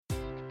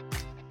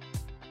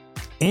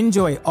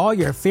Enjoy all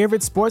your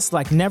favorite sports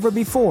like never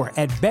before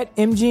at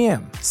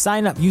BetMGM.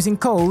 Sign up using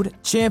code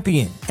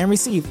CHAMPION and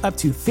receive up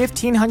to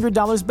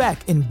 $1,500 back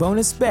in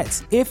bonus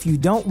bets if you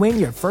don't win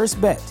your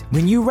first bet.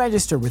 When you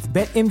register with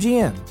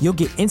BetMGM, you'll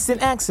get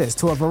instant access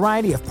to a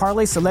variety of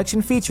parlay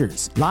selection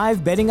features,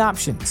 live betting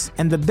options,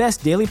 and the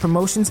best daily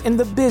promotions in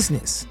the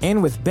business.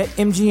 And with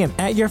BetMGM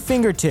at your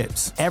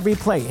fingertips, every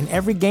play and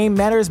every game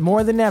matters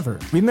more than ever.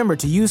 Remember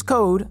to use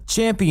code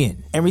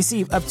CHAMPION and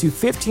receive up to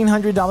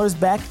 $1,500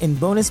 back in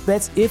bonus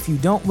bets if you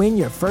don't win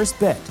your first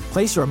bet.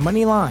 Place your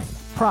money line,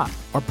 prop,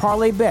 or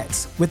parlay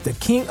bets with the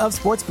king of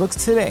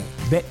sportsbooks today.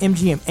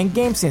 BetMGM and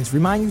GameSense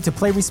remind you to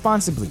play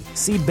responsibly.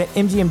 See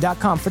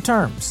BetMGM.com for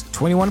terms.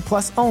 21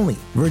 plus only.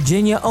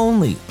 Virginia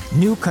only.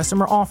 New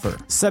customer offer.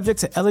 Subject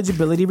to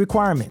eligibility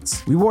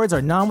requirements. Rewards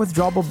are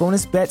non-withdrawable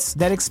bonus bets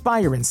that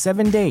expire in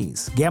 7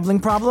 days. Gambling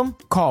problem?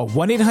 Call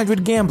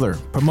 1-800-GAMBLER.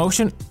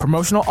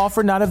 Promotional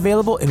offer not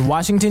available in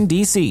Washington,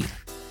 D.C.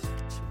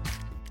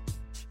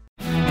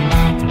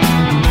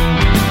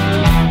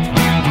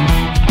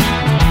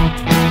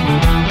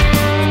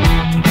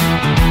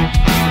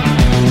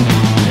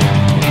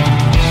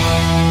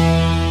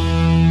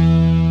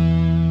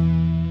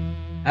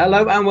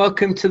 Hello and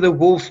welcome to the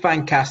Wolves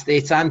Fancast.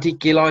 It's Andy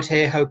Gillard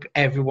here. Hope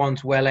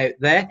everyone's well out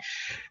there.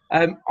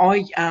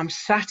 I am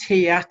sat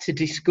here to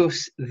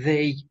discuss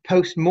the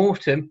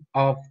post-mortem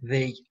of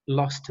the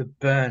loss to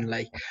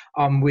Burnley.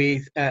 I'm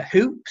with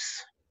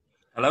Hoops.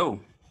 Hello.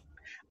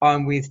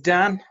 I'm with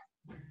Dan.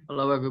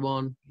 Hello,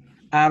 everyone.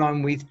 And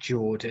I'm with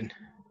Jordan.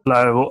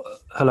 Hello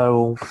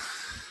all.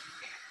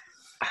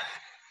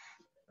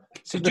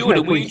 So,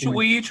 Jordan,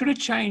 were you trying to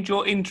change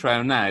your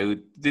intro now?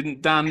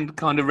 Didn't Dan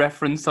kind of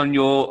reference on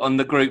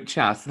the group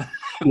chat?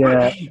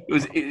 Yeah.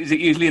 Is it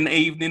usually an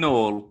evening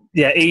all?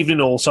 Yeah,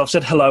 evening all. So I've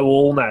said hello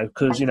all now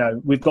because,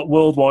 we've got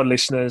worldwide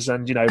listeners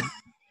and,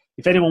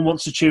 if anyone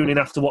wants to tune in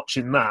after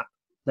watching that,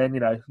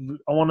 then, I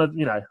want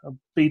to,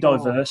 be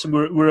diverse and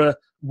we're a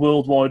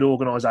worldwide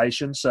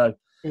organisation. So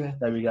yeah.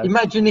 There we go.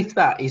 Imagine if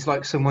that is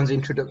like someone's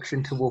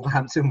introduction to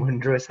Wolverhampton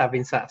Wanderers,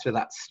 having sat through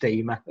that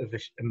steamer of a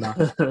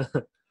match.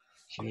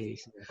 Jeez.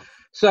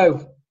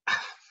 So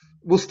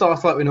we'll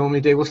start like we normally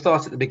do. We'll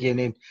start at the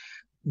beginning.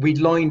 We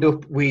lined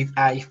up with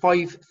a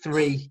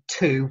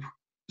 5-3-2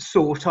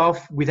 sort of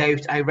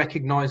without a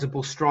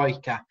recognisable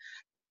striker.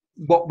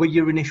 What were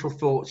your initial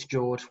thoughts,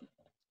 George?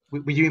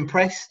 Were you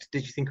impressed?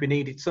 Did you think we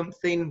needed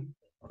something?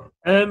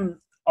 I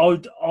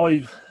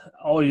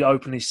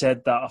openly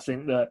said that I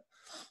think that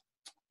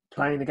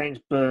playing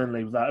against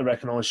Burnley without a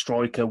recognised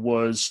striker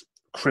was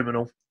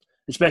criminal,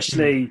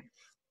 especially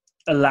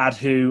a lad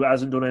who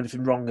hasn't done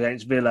anything wrong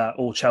against Villa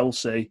or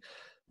Chelsea.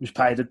 We've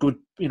paid a good,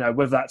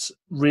 whether that's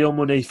real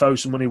money,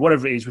 FOSA money,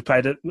 whatever it is, we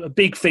paid a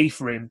big fee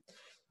for him.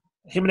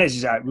 Jimenez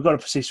is out. We've got to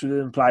persist with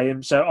him and play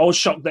him. So I was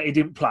shocked that he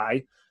didn't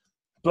play.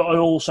 But I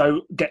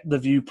also get the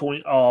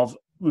viewpoint of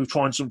we were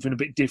trying something a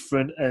bit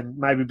different and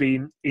maybe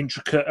being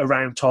intricate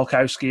around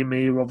Tarkowski and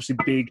me, who are obviously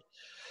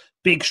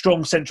big,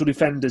 strong central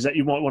defenders that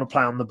you might want to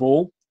play on the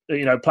ball,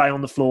 play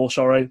on the floor,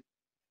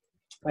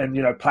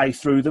 and, play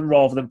through them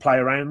rather than play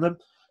around them.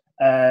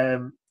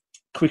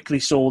 Quickly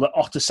saw that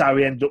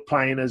Otasowie ended up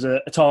playing as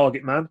a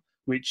target man,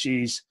 which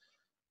is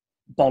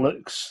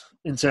bollocks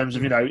in terms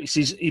of,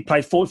 he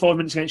played 45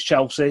 minutes against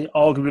Chelsea,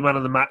 arguably man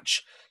of the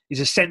match.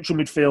 He's a central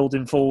midfield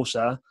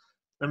enforcer.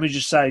 And we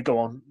just say, go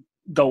on,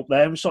 go up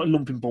there. And we started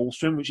lumping balls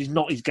to him, which is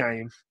not his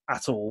game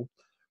at all.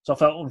 So I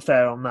felt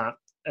unfair on that.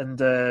 And,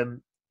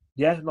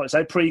 like I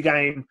say,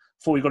 pre-game,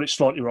 thought he got it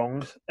slightly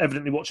wrong.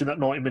 Evidently watching that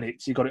 90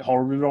 minutes, he got it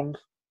horribly wrong.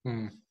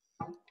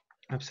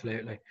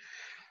 Absolutely.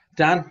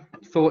 Dan,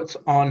 thoughts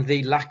on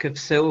the lack of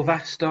Silva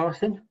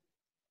starting?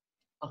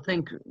 I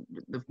think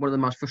one of the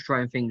most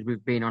frustrating things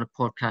with being on a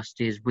podcast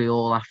is we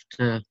all have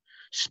to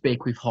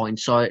speak with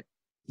hindsight.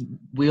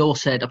 We all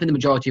said, I think the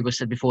majority of us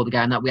said before the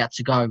game that we had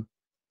to go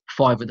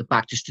 5 at the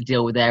back just to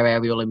deal with their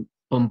aerial and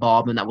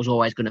bombardment that was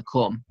always going to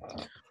come.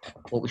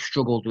 But we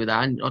struggled with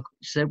that. And like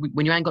I said,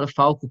 when you ain't got a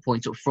focal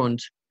point up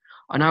front,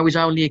 I know he's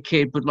only a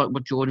kid, but like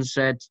what Jordan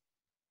said,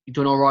 he's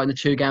done all right in the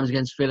 2 games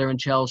against Villa and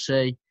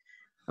Chelsea.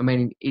 I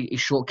mean,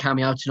 his short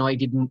cameo tonight,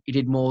 he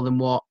did more than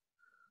what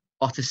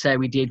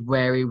Otasowie did,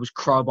 where he was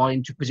crowbarred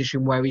into a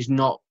position where he's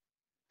not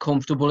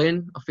comfortable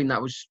in. I think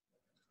that was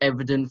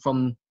evident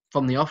from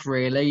the off,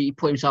 really. He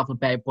put himself a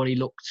bed, but he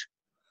looked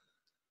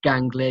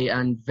gangly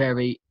and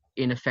very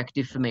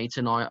ineffective for me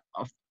tonight.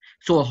 I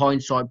saw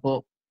hindsight,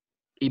 but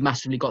he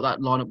massively got that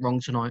lineup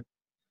wrong tonight.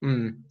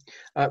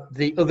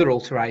 The other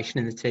alteration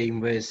in the team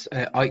was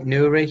Ait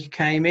Nouri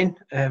came in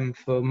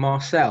for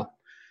Marcel.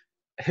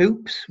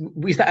 Hoops,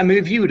 is that a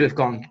move you would have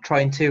gone,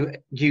 trying to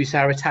use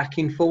our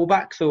attacking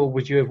fullbacks, or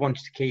would you have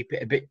wanted to keep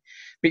it a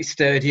bit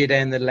sturdier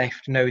down the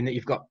left, knowing that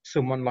you've got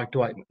someone like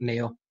Dwight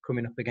McNeil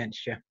coming up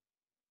against you?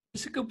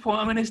 It's a good point.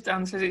 I mean, as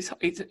Dan says,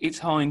 it's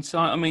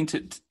hindsight. I mean,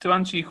 to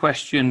answer your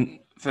question,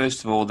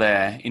 first of all,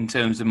 there, in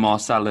terms of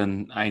Marcel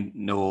and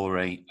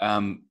Nouri,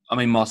 I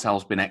mean,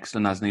 Marcel's been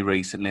excellent, hasn't he,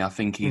 recently? I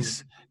think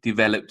he's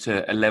developed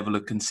a level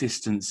of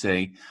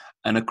consistency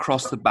and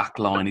across the back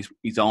line,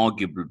 he's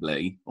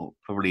arguably, or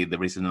probably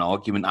there isn't an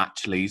argument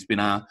actually, he's been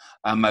our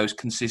most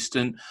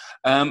consistent.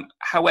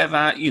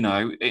 However,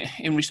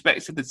 in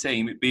respect to the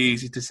team, it'd be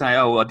easy to say,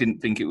 oh, I didn't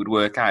think it would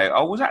work out.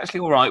 I was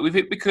actually all right with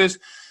it because,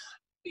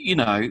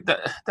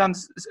 Dan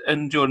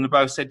and Jordan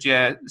both said,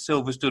 yeah,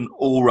 Silva's done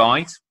all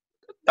right.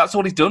 That's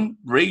all he's done,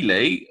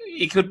 really.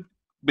 He could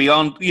go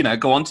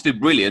on to do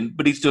brilliant,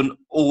 but he's done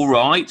all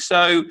right.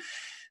 So,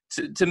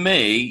 to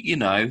me,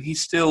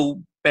 he's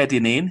still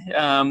bedding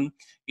in,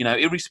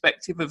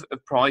 irrespective of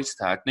price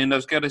tag.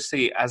 Nuno's got to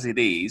see it as it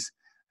is,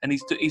 and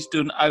he's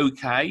done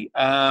okay.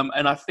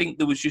 And I think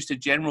there was just a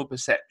general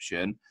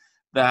perception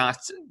that,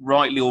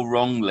 rightly or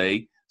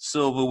wrongly,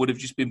 Silva would have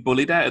just been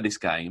bullied out of this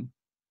game.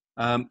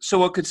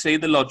 So I could see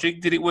the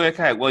logic. Did it work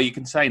out? Well, you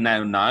can say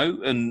now, no.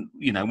 And,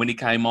 when he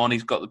came on,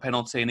 he's got the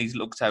penalty and he's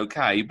looked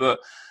okay. But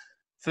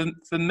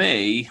for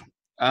me,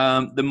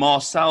 the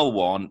Marcel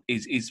one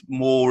is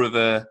more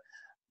of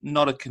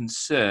not a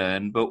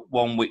concern, but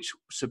one which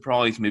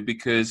surprised me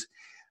because,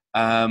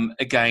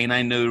 again,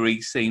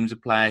 Aït-Nouri seems a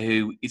player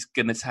who is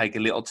going to take a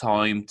little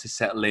time to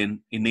settle in.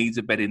 He needs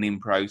a bedding in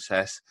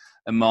process.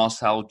 And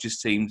Marcel just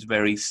seems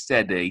very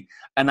steady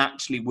and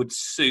actually would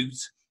suit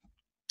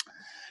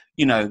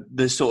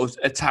the sort of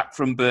attack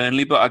from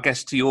Burnley. But I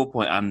guess to your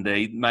point,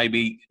 Andy,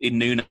 maybe in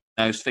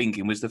Nuno's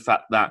thinking was the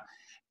fact that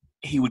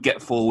he would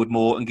get forward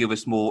more and give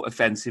us more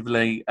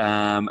offensively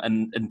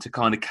and to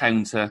kind of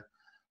counter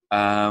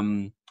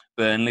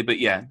Burnley. But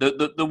yeah,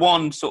 the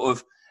one sort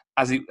of,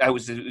 as it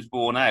was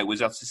borne out,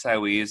 was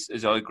Otasowie,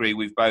 as I agree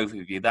with both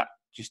of you, that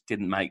just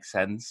didn't make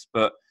sense.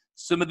 But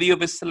some of the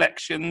other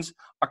selections,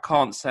 I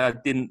can't say I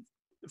didn't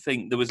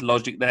think there was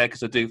logic there,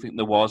 because I do think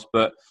there was,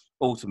 but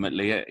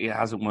ultimately it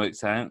hasn't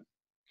worked out.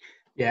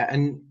 Yeah,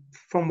 and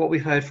from what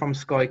we've heard from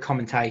Sky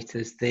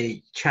commentators,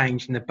 the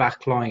change in the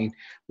back line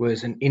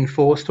was an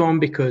enforced one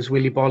because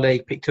Willy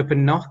Boly picked up a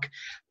knock.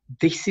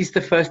 This is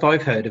the first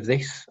I've heard of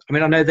this. I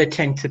mean, I know they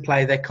tend to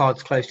play their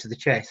cards close to the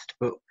chest,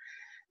 but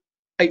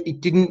it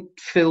didn't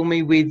fill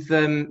me with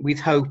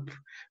hope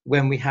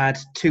when we had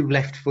two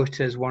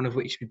left-footers, one of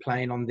which would be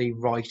playing on the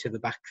right of the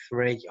back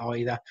three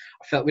either.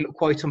 I felt we looked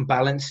quite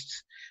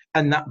unbalanced,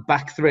 and that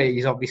back three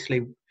is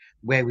obviously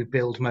where we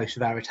build most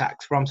of our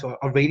attacks from. So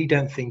I really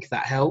don't think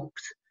that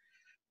helped.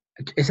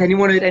 Has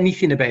anyone heard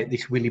anything about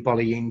this Willy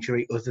Boly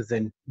injury other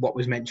than what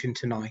was mentioned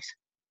tonight?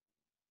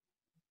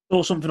 I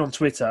saw something on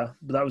Twitter,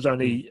 but that was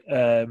only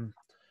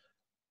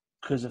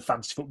because of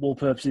fantasy football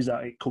purposes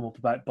that it come up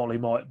about Boly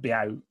might be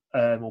out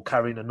or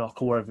carrying a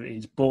knock or whatever it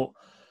is. But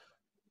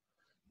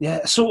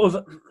yeah, sort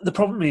of the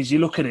problem is you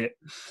look at it,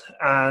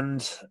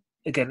 and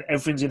again,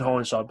 everything's in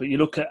hindsight, but you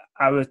look at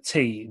our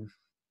team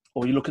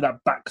or you look at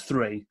that back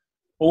three,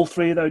 all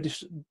three of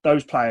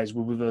those players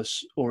were with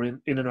us or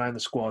in and around the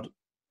squad.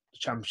 The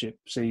championship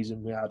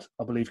season we had,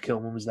 I believe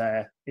Kilman was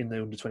there in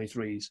the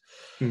under-23s.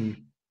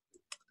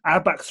 Our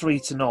back three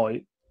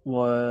tonight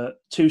were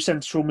two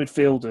central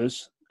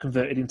midfielders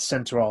converted into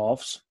centre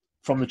halves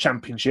from the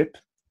championship,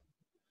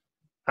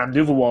 and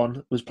the other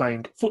one was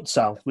playing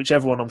futsal, which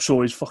everyone I'm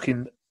sure is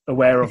fucking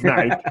aware of now.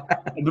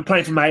 And we're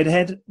playing for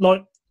Maidenhead.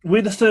 Like we're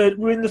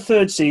in the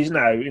third season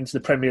now into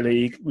the Premier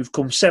League. We've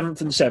come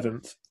 7th and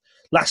 7th.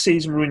 Last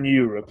season we were in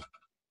Europe.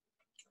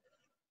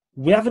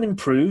 We haven't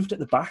improved at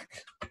the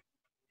back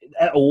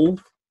at all.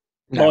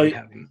 No,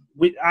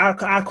 like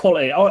our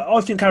quality, I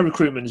think our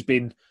recruitment has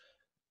been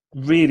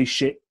really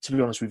shit, to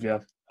be honest with you.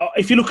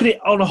 If you look at it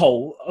on a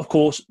whole, of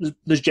course,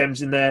 there's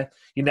gems in there,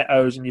 your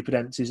Netos and your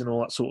Podenzes and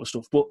all that sort of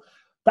stuff. But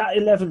that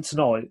 11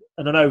 tonight,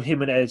 and I know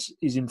Jimenez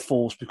is in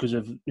force because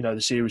of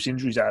the serious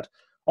injuries he had.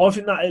 I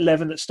think that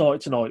 11 that started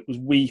tonight was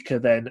weaker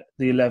than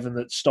the 11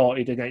 that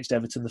started against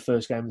Everton the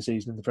first game of the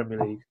season in the Premier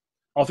League.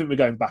 I think we're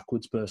going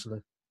backwards,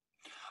 personally.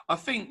 I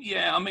think,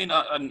 yeah. I mean,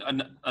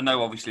 I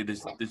know obviously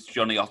there's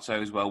Johnny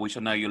Otto as well, which I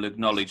know you'll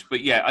acknowledge.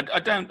 But yeah, I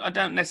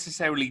don't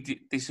necessarily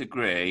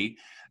disagree.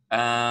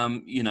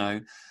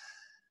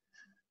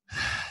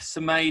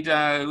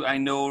 Semedo,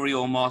 Aït-Nouri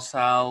or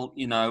Marcel,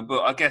 but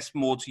I guess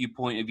more to your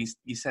point of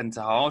your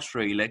centre halves,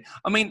 really.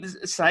 I mean,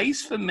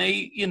 Saïss for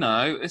me,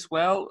 as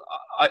well,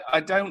 I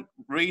don't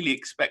really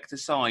expect a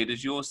side,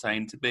 as you're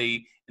saying, to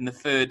be in the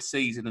third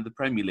season of the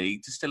Premier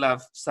League to still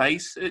have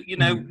Saïss,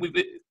 with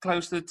it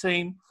close to the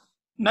team.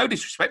 No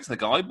disrespect to the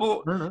guy,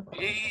 but,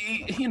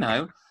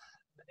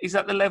 is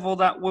at the level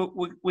that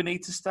we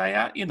need to stay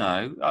at,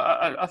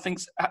 I think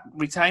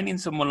retaining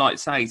someone like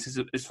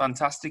Saïss, as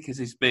fantastic as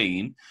he's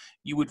been,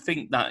 you would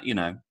think that,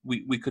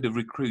 we could have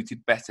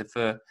recruited better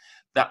for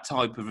that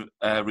type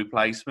of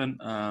replacement.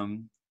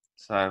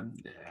 So,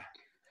 yeah.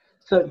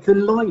 So the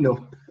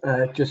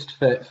lineup, just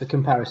for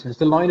comparisons,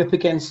 the lineup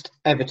against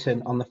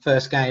Everton on the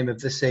first game of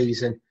the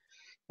season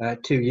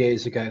 2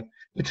 years ago: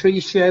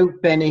 Patricio,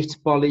 Bennett,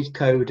 Boly,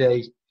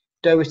 Cody,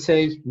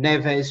 Doherty,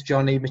 Neves,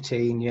 Johnny,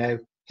 Moutinho,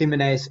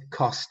 Jimenez,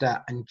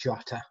 Costa and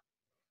Jota.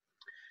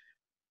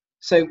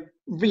 So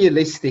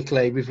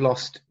realistically, we've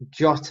lost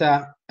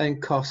Jota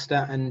and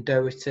Costa and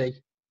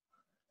Doherty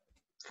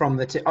from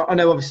the team. I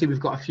know obviously we've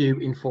got a few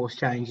enforced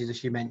changes,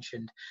 as you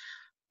mentioned,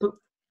 but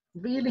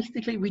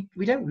realistically,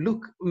 we don't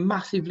look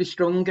massively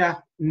stronger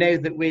now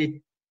that we're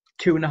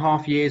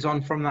 2.5 years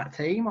on from that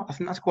team. I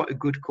think that's quite a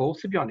good call,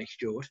 to be honest,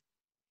 George.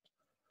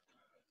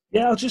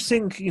 Yeah, I just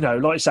think,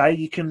 like I say,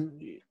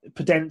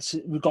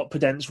 we've got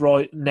Podence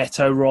right,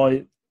 Neto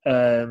right.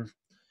 They're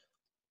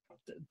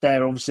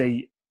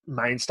obviously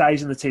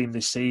mainstays in the team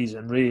this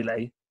season,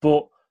 really.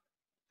 But,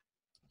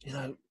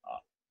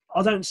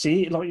 I don't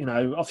see it.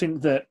 I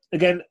think that,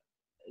 again,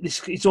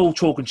 it's all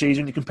chalk and cheese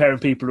when you're comparing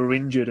people who are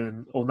injured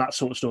and all that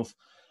sort of stuff.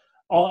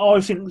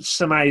 I think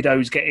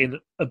Semedo's getting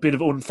a bit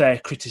of unfair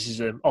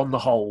criticism on the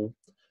whole.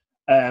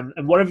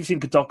 And whatever you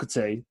think of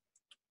Doherty,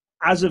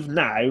 as of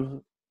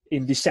now,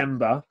 in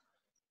December,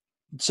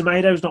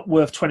 Semedo's not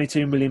worth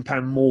 £22 million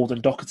more than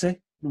Doherty.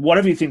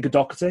 Whatever you think of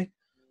Doherty.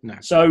 No.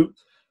 So,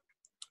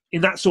 in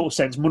that sort of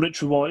sense,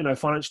 monetary-wise,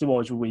 financially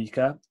wise, we're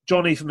weaker.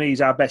 Johnny, for me,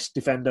 is our best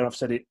defender. I've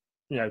said it,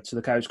 to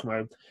the cows come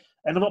home.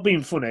 And I'm not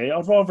being funny.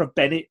 I'd rather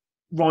have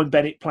Ryan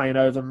Bennett playing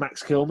over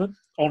Max Kilman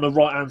on the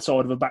right-hand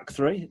side of a back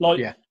three.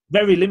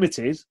 Very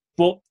limited,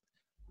 but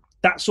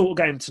that sort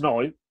of game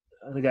tonight,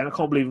 and again, I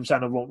can't believe I'm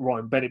saying I want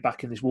Ryan Bennett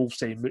back in this Wolves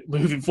team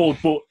moving forward,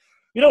 but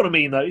you know what I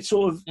mean, though? It's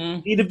sort of,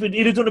 he'd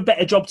have done a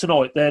better job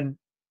tonight than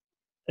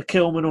a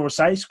Kilman or a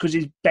Sace because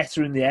he's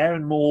better in the air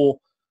and more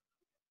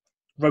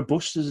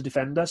robust as a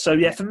defender. So,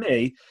 yeah, for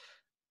me,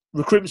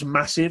 recruitment's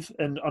massive,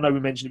 and I know we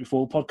mentioned it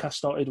before the podcast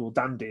started, or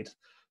Dan did.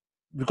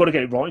 We've got to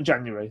get it right in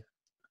January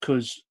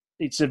because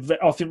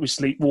I think we're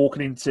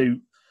sleepwalking into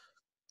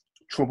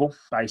trouble,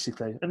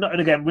 basically. And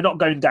again, we're not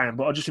going down,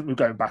 but I just think we're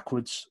going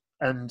backwards.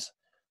 And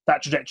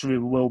that trajectory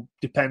will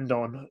depend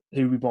on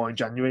who we buy in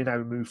January and how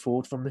we move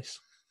forward from this.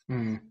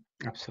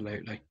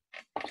 Absolutely.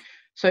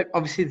 So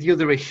obviously the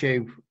other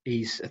issue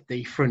is at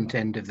the front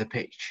end of the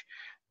pitch.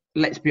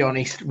 Let's be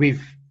honest,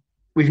 we've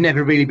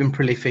never really been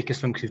prolific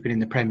as long as we've been in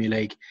the Premier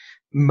League.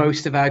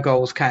 Most of our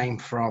goals came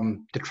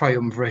from the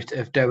triumvirate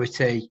of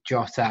Doherty,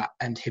 Jota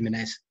and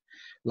Jimenez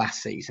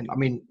last season. I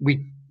mean,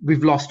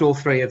 we've lost all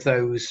three of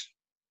those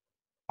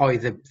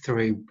either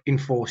through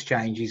enforced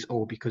changes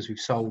or because we've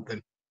sold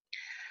them.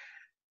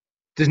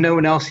 There's no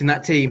one else in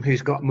that team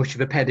who's got much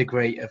of a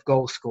pedigree of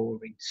goal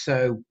scoring.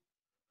 So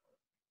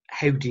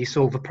how do you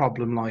solve a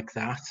problem like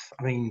that?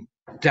 I mean,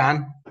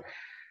 Dan,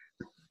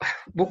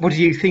 what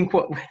do you think?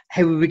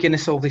 How are we going to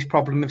solve this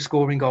problem of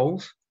scoring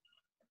goals?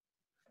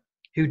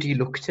 Who do you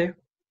look to?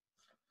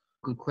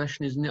 Good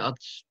question, isn't it?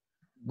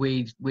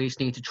 We just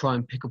need to try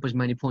and pick up as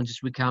many points as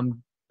we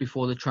can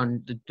before the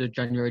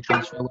January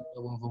transfer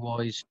window.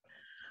 Otherwise,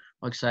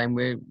 like saying,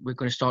 we're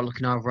going to start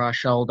looking over our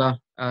shoulder.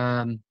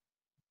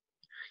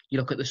 You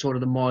look at the sort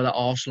of the mile at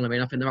Arsenal. I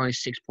mean, I think they're only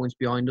 6 points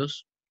behind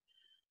us.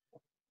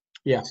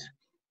 Yes.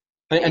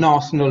 And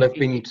Arsenal have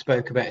been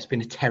spoke about. It's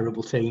been a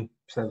terrible team.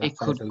 So it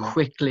could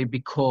quickly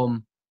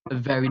become a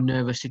very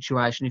nervous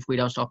situation if we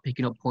don't start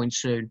picking up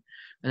points soon.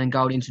 And then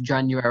going into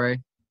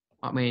January,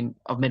 I mean,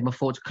 I've made my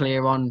thoughts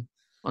clear on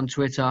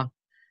Twitter.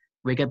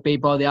 We get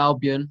beat by the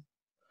Albion.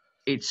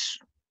 It's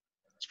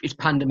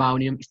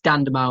pandemonium. It's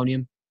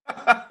dandemonium.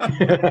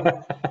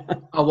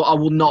 I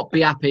will not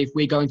be happy if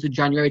we go into the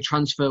January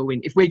transfer win.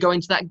 If we go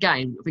into that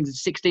game, I think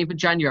it's the 16th of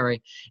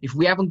January, if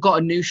we haven't got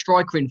a new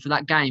striker in for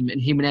that game,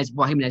 and Jimenez,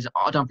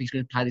 I don't think he's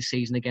going to play this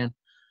season again.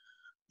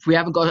 If we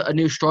haven't got a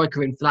new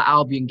striker in for that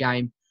Albion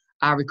game,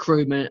 our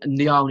recruitment and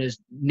the owners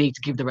need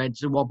to give their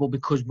heads a wobble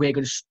because we're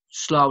going to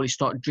slowly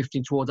start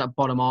drifting towards that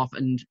bottom half,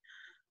 and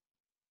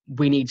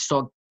we need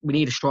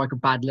a striker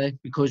badly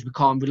because we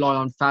can't rely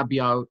on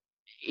Fabio.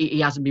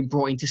 He hasn't been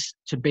brought in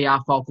to be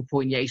our focal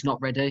point yet. He's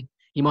not ready.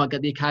 He might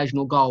get the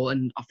occasional goal,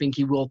 and I think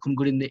he will come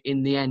good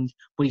in the end,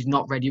 but he's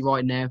not ready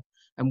right now,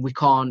 and we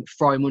can't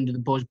throw him under the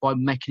bus by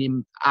making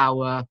him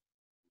our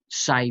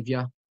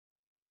saviour.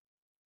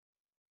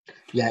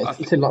 Yeah,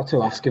 it's a lot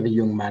to ask of a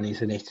young man,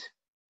 isn't it?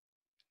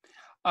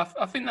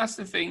 I think that's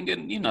the thing,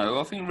 and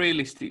I think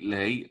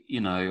realistically,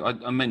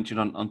 I mentioned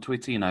on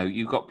Twitter,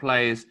 you've got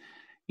players,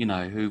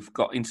 who've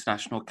got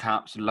international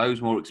caps,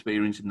 loads more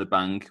experience in the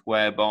bank,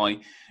 whereby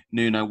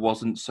Nuno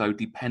wasn't so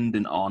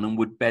dependent on and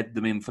would bed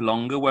them in for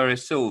longer,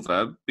 whereas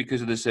Silva,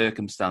 because of the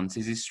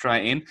circumstances, is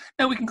straight in.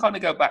 Now we can kind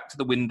of go back to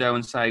the window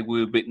and say we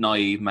were a bit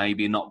naive,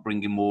 maybe not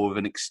bringing more of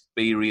an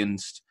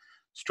experienced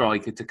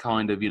striker to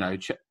kind of,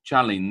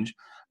 challenge.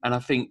 And I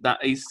think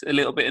that is a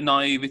little bit of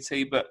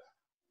naivety, but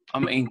I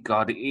mean,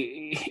 God,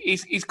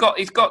 he's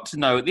got to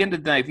know at the end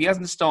of the day, if he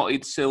hasn't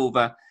started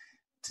Silva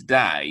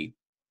today,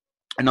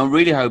 and I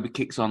really hope it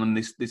kicks on and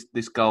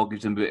this goal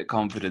gives him a bit of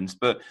confidence.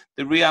 But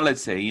the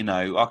reality,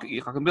 I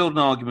can build an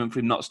argument for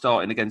him not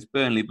starting against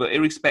Burnley, but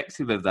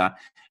irrespective of that,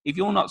 if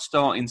you're not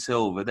starting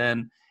Silva,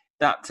 then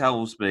that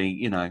tells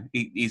me,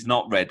 he's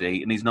not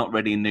ready, and he's not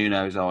ready in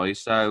Nuno's eyes.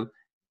 So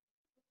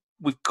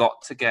we've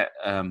got to get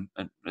a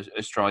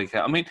striker.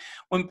 I mean,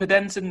 when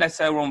Podence and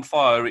Neto are on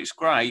fire, it's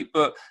great,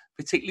 but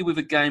particularly with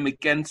a game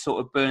against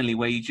sort of Burnley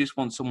where you just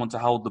want someone to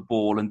hold the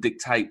ball and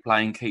dictate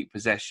play and keep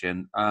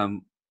possession,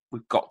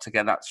 we've got to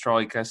get that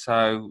striker.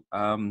 So,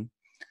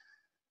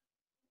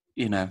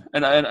 you know,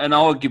 and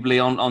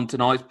arguably on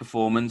tonight's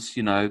performance,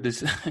 you know,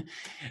 this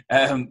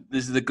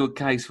this is a good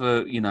case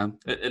for, you know,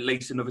 at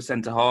least another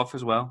centre half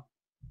as well.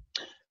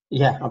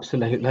 Yeah,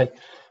 absolutely.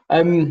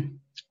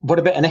 What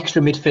about an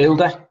extra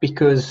midfielder?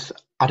 Because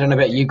I don't know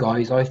about you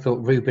guys, I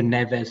thought Ruben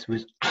Neves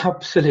was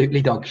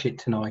absolutely dog shit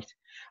tonight.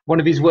 One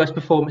of his worst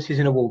performances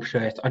in a Wolves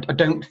shirt. I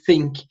don't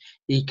think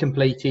he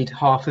completed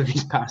half of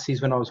his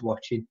passes when I was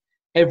watching.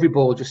 Every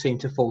ball just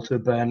seemed to fall to a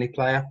Burnley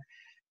player.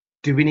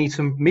 Do we need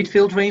some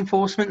midfield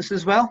reinforcements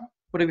as well?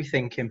 What are we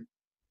thinking?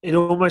 It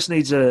almost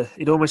needs a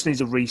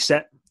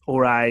reset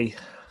or a.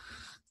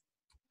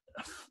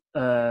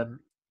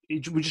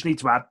 We just need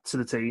to add to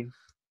the team,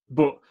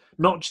 but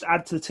not just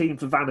add to the team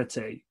for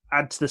vanity.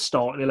 Add to the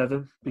starting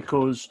 11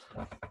 because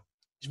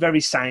it's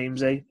very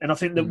samey. And I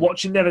think that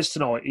watching Neves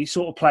tonight, he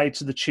sort of played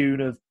to the tune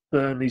of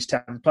Burnley's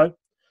tempo.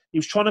 He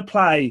was trying to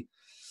play.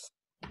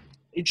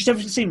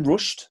 Everything seemed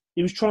rushed.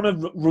 He was trying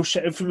to rush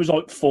it. Everything was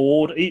like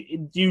forward.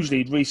 Usually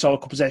he'd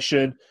recycle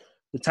possession,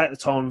 they'd take the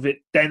time of it,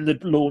 then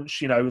they'd launch,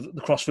 you know,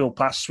 the crossfield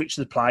pass, switch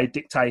the play,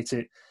 dictate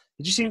it.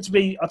 It just seemed to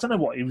be, I don't know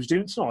what he was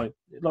doing tonight.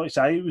 Like you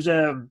say, it was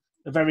a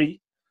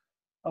very,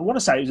 I want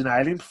to say it was an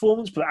alien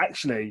performance, but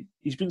actually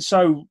he's been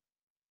so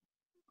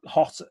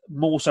hot,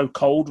 more so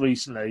cold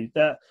recently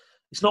that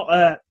it's not,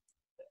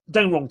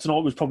 don't get me wrong,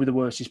 tonight was probably the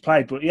worst he's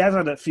played, but he has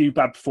had a few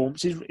bad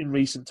performances in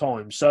recent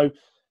times. So,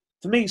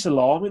 for me, it's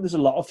alarming. There's a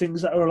lot of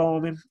things that are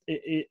alarming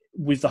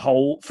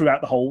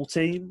throughout the whole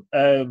team.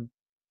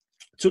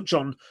 Touch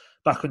on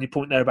back on your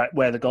point there about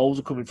where the goals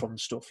are coming from and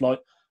stuff. Like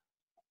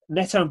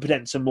Neto and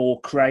Podence are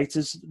more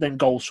creators than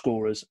goal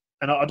scorers,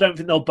 and I don't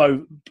think they'll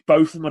both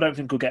of them. I don't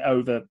think will get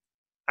over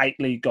 8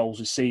 league goals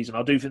this season.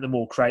 I do think they're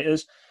more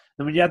creators.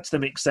 And when you add to the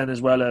mix then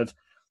as well of,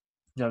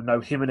 you know, no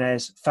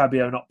Jimenez,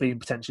 Fabio not being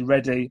potentially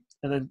ready,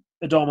 and then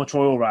Adama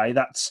Traore,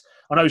 that's,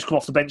 I know he's come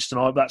off the bench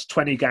tonight, but that's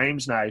 20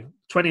 games now,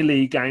 20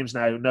 league games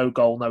now, no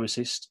goal, no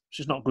assist. It's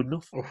just not good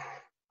enough. Oof,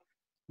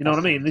 you know what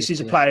I mean? This is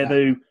a player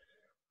who,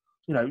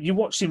 you know, you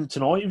watched him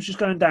tonight, he was just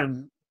going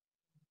down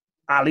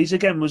alleys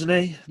again, wasn't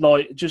he?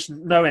 Like, just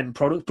no end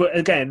product. But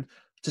again,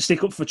 to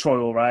stick up for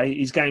Traore,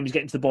 his game is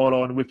getting to the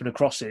byline and whipping a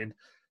cross in.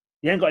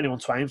 He ain't got anyone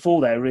to aim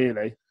for there,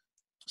 really.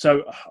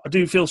 So I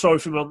do feel sorry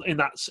for him in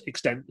that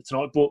extent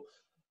tonight, but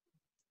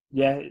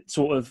yeah, it's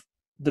sort of,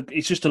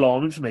 it's just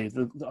alarming for me.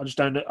 I just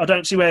don't know. I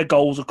don't see where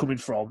goals are coming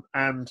from,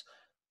 and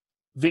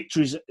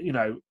victories. You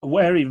know,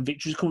 where even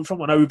victories are coming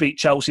from. I know we beat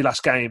Chelsea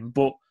last game,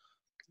 but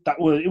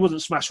it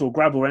wasn't smash or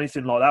grab or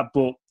anything like that.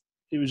 But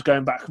it was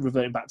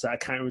reverting back to that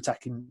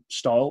counter-attacking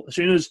style. As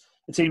soon as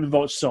the team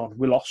invites us on,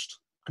 we're lost,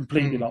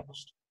 completely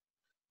lost.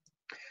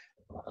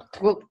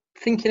 Well,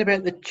 thinking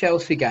about the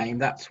Chelsea game,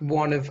 that's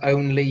one of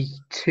only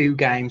 2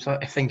 games,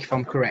 I think, if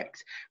I'm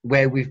correct,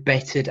 where we've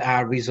bettered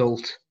our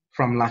result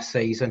from last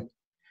season.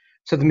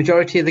 So the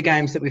majority of the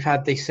games that we've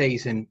had this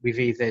season, we've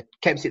either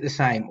kept it the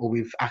same or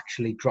we've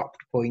actually dropped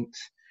points.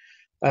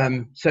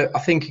 So I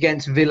think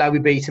against Villa, we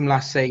beat them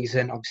last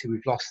season. Obviously,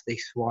 we've lost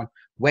this one.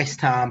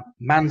 West Ham,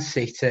 Man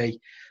City,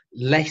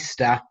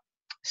 Leicester,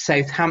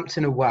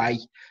 Southampton away.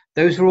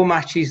 Those are all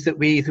matches that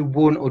we either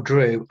won or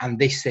drew, and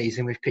this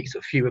season we've picked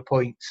up fewer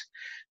points.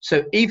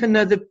 So even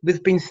though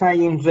we've been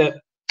saying that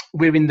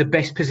we're in the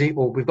best position,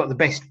 or we've got the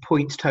best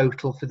points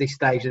total for this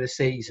stage of the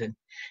season,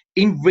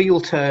 in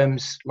real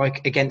terms,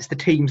 like against the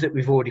teams that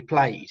we've already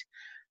played,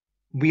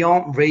 we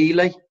aren't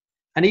really.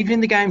 And even in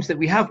the games that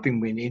we have been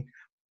winning,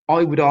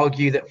 I would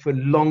argue that for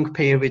long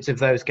periods of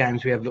those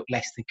games, we have looked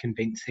less than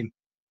convincing.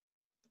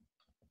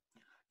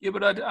 Yeah,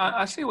 but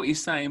I see what you're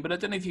saying, but I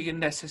don't know if you can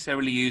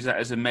necessarily use that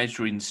as a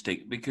measuring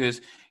stick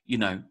because, you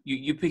know,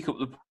 you pick up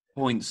the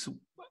points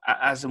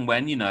as and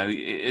when, you know,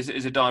 as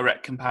a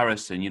direct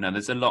comparison. You know,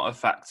 there's a lot of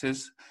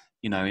factors,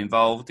 you know,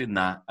 involved in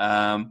that.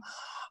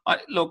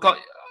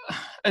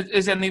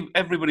 As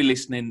everybody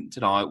listening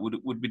tonight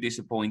would be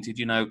disappointed,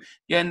 you know.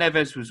 Yeah,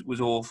 Neves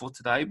was awful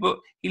today, but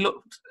he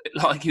looked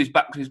like he was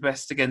back to his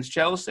best against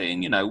Chelsea.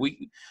 And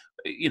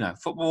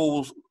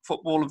football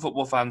and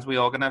football fans, we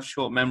are going to have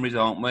short memories,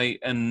 aren't we?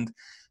 And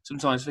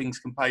sometimes things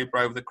can paper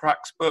over the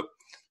cracks. But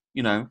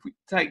you know, if we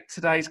take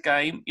today's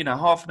game, you know,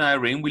 half an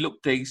hour in, we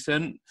look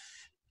decent.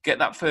 Get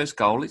that first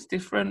goal, it's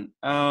different.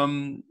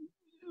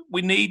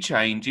 We need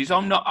changes.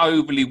 I'm not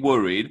overly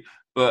worried.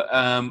 But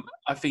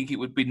I think it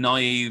would be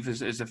naive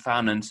as a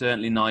fan, and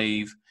certainly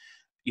naive,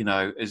 you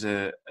know, as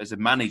a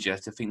manager,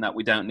 to think that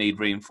we don't need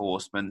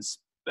reinforcements.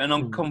 And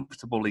I'm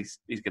comfortable he's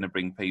going to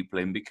bring people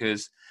in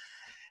because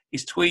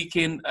he's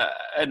tweaking.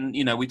 And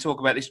you know, we talk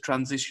about this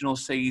transitional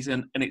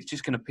season, and it's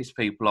just going to piss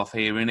people off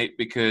hearing it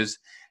because,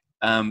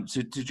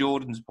 to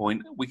Jordan's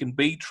point, we can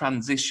be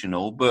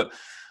transitional, but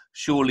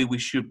surely we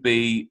should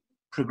be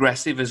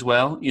progressive as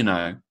well. You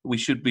know, we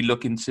should be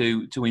looking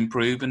to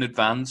improve and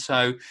advance.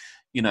 So,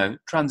 you know,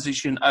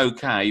 transition,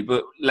 okay,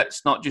 but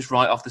let's not just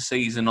write off the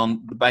season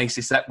on the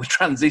basis that we're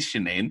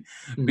transitioning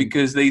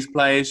because these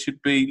players should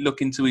be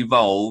looking to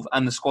evolve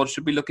and the squad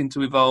should be looking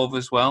to evolve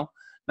as well.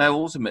 Now,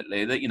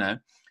 ultimately, that, you know,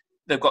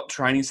 they've got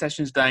training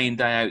sessions day in,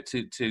 day out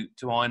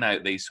to iron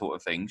out these sort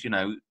of things, you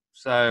know.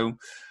 So,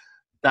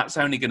 that's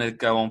only going to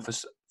go on for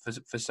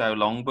so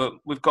long. But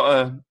we've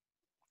got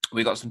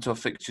some tough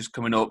fixtures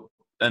coming up,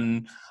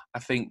 and I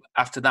think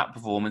after that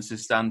performance,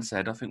 as Stan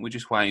said, I think we're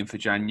just waiting for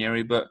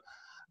January. But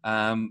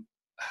I'm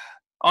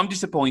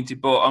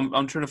disappointed, but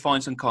I'm trying to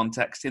find some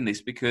context in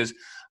this, because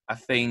I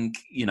think,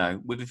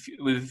 with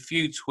a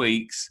few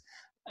tweaks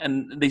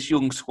and this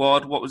young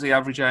squad, what was the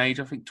average age?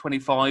 I think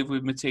 25,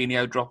 with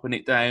Moutinho dropping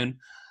it down.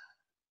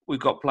 We've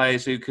got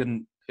players who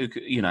can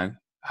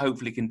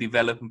hopefully can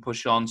develop and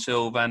push on.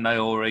 Silva,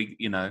 Naori,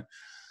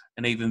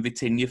 and even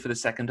Vitinha for the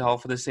second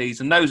half of the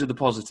season. Those are the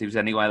positives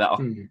anyway that I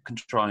can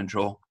try and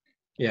draw.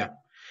 Yeah.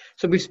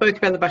 So we've spoken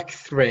about the back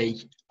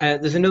three.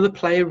 There's another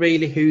player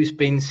really who's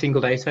been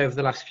singled out over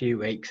the last few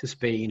weeks has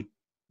been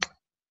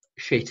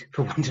shit,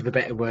 for want of a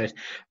better word,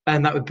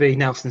 and that would be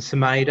Nelson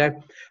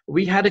Semedo.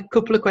 We had a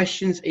couple of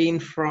questions in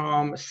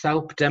from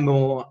Salp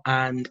Demore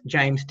and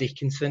James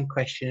Dickinson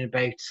questioning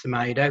about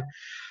Semedo.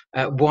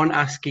 One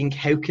asking,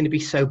 how can he be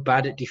so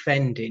bad at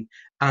defending?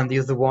 And the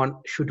other one,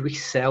 should we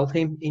sell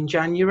him in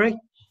January?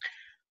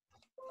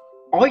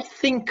 I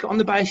think on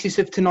the basis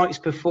of tonight's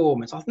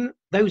performance, I think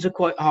those are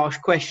quite harsh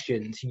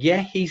questions.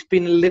 Yeah, he's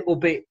been a little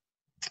bit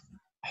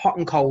hot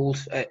and cold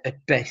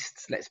at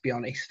best, let's be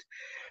honest.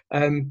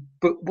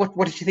 But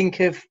what did you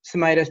think of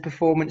Semedo's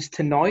performance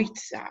tonight?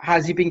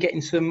 Has he been getting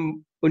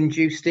some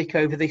undue stick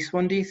over this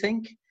one, do you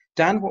think?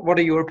 Dan, what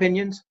are your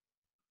opinions?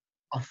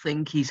 I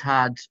think he's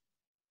had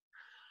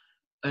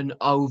an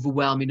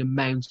overwhelming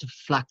amount of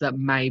flack that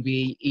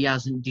maybe he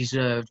hasn't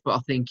deserved, but I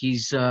think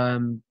his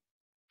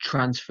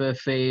transfer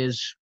fee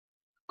has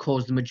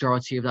caused the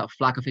majority of that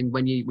flack. I think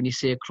when you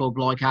see a club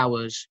like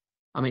ours,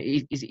 I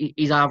mean,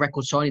 he's our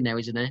record signing now,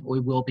 isn't he? Or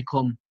he will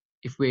become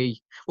if we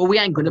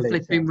ain't going to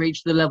flip him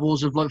reach the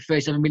levels of like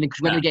 37 million,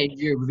 because we're going to get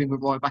injured with him at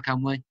right back,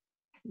 aren't we?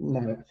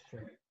 No, that's true.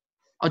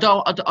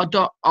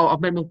 I've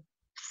made my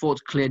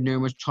thoughts clear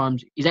numerous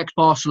times. He's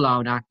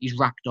ex-Barcelona. He's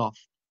racked off.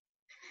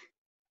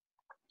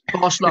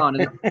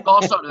 Barcelona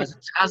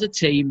as a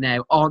team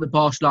now are the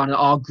Barcelona that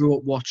I grew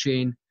up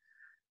watching.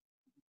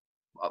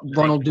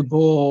 Ronald de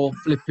Boer,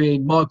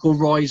 flipping Michael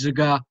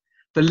Reisiger.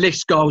 The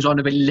list goes on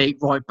of elite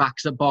right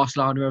backs that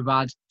Barcelona have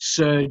had.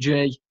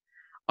 Sergi.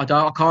 I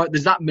can't.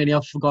 There's that many.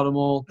 I've forgot them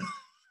all.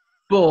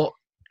 But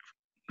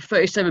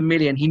 37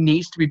 million. He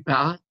needs to be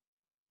better.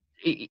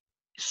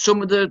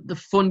 Some of the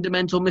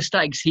fundamental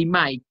mistakes he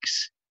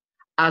makes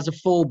as a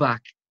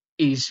fullback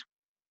is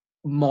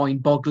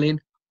mind-boggling.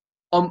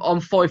 I'm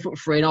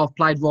 5'3" and I've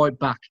played right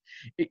back.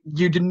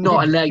 You do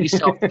not allow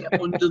yourself to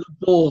get under the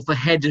ball for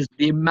headers.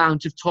 The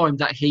amount of time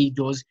that he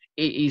does,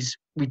 it is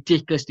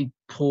ridiculously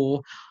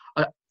poor.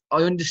 I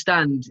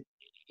understand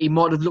he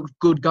might have looked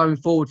good going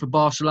forward for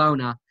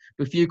Barcelona,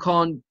 but if you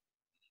can't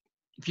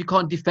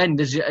defend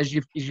as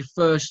your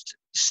first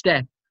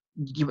step,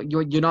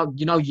 you're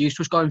not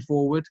useless going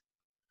forward.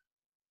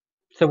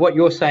 So what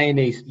you're saying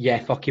is,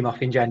 fuck him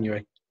off in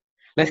January.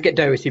 Let's get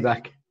Doherty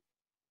back.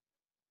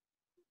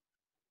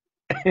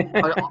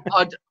 I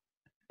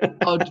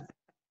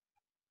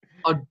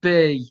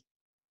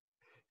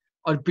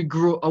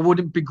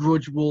wouldn't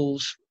begrudge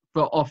Wolves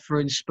for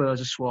offering Spurs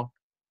a swap.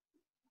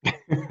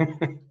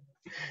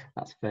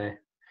 That's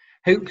fair.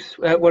 Hoops,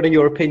 what are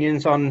your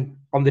opinions on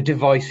the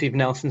divisive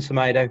Nelson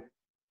Semedo?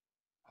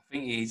 I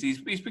think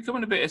he's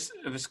becoming a bit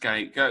of a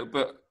scapegoat,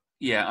 but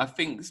yeah, I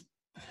think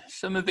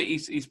some of it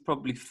is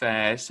probably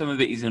fair. Some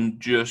of it is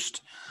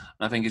unjust.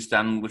 And I think, as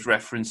Dan was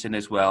referencing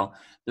as well,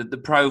 that the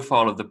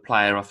profile of the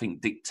player, I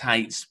think,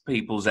 dictates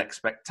people's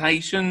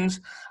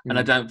expectations. And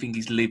I don't think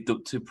he's lived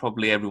up to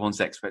probably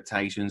everyone's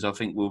expectations. I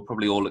think we're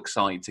probably all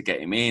excited to get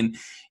him in,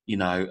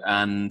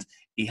 and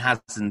he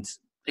hasn't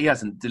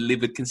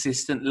delivered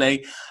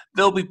consistently.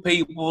 There'll be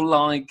people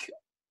like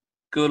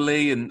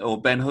Gully or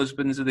Ben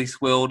Husbands of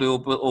this world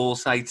who'll all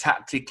say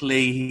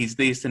tactically he's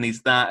this and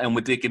he's that and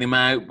we're digging him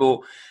out. But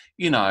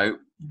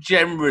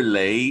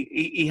generally,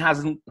 he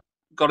hasn't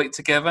got it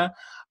together.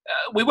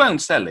 We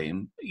won't sell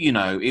him.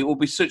 It will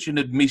be such an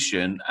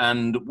admission,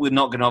 and we're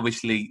not going to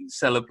obviously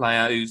sell a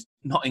player who's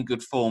not in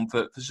good form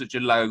for such a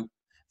low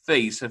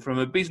fee. So from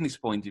a business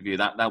point of view,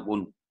 that's not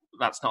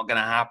going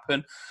to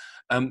happen.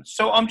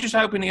 So I'm just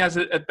hoping he has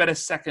a better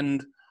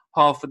second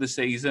half of the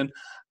season.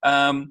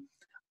 I'll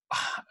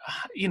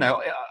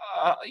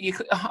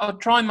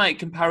try and make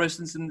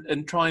comparisons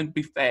and try and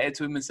be fair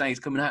to him and say he's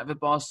coming out of a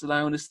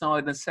Barcelona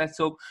side and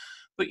setup.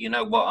 But you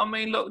know what I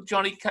mean? Look,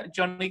 Johnny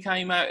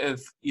came out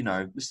of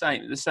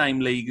the same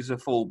league as a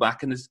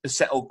fullback and has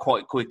settled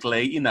quite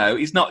quickly.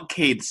 He's not a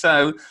kid,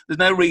 so there's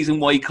no reason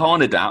why he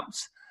can't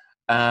adapt.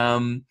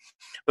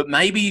 But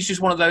maybe he's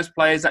just one of those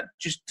players that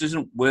just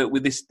doesn't work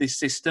with this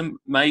system.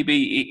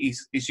 Maybe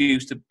he's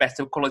used to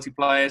better quality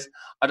players.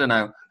 I don't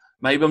know.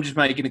 Maybe I'm just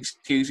making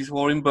excuses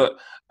for him, but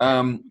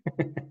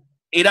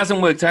it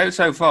hasn't worked out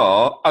so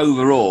far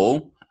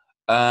overall.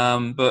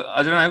 But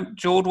I don't know,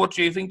 George. What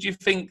do you think? Do you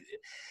think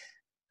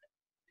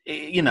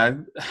you've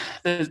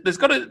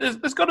got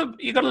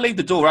to leave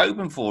the door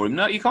open for him?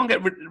 No, you can't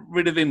get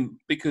rid of him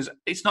because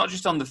it's not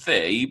just on the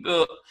fee,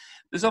 but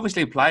there's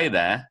obviously a player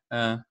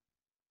there.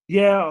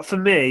 Yeah, for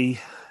me,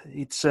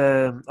 it's.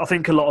 I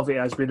think a lot of it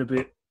has been a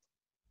bit.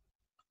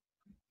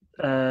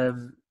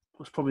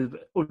 Was probably a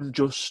bit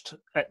unjust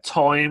at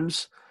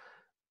times,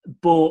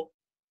 but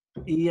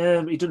he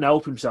doesn't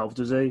help himself,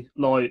 does he?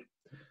 Like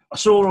I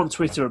saw on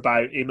Twitter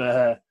about him.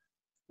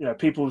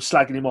 People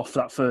slagging him off for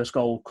that first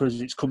goal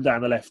because it's come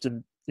down the left,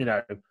 and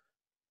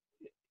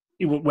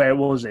where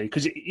was he?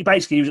 Because he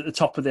was at the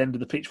top of the end of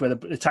the pitch where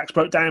the attacks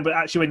broke down. But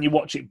actually, when you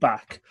watch it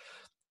back,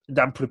 and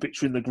Dan put a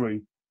picture in the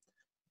group,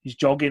 he's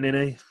jogging,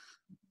 isn't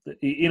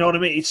he? You know what I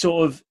mean? It's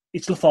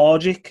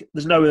lethargic.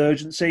 There's no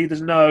urgency.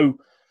 There's no.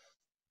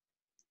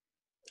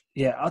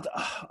 Yeah,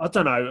 I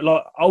don't know.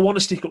 Like I want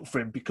to stick up for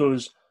him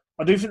because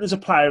I do think there's a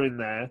player in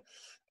there,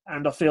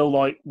 and I feel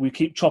like we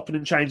keep chopping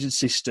and changing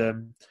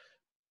system.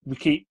 We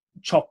keep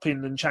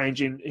chopping and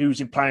changing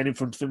who's playing in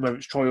front of him, whether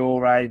it's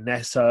Traore,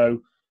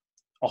 Neto,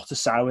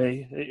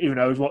 Otasowie, who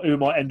knows who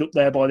might end up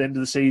there by the end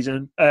of the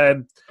season.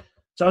 So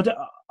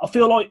I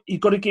feel like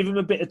you've got to give him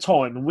a bit of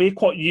time, and we're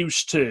quite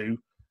used to.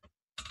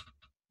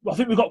 I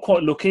think we got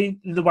quite lucky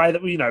in the way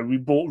that we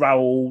brought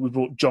Raul, we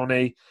brought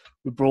Johnny,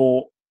 we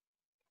brought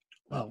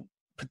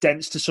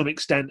Podence to some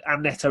extent,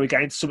 and Neto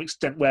again to some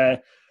extent,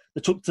 where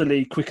they took the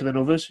league quicker than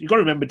others. You've got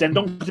to remember,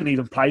 Dendoncker didn't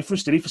even play for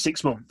us, did he, for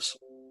 6 months?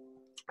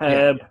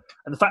 And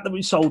the fact that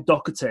we sold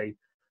Doherty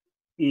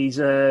is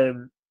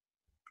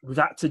we've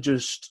had to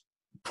just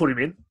put him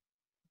in.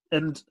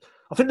 And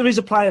I think there is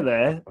a player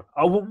there.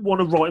 I wouldn't want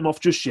to write him off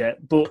just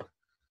yet, but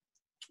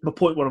my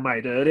point what I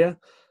made earlier,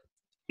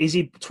 is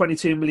he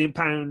 £22 million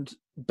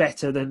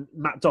better than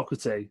Matt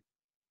Doherty?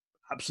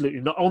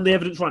 Absolutely not. On the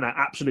evidence right now,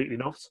 absolutely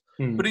not.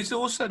 But he's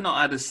also not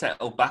had a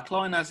settled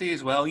backline, has he,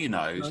 as well,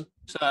 No.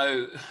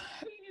 So...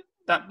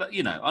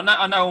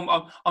 I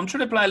know I'm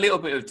trying to play a little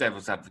bit of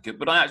devil's advocate,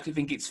 but I actually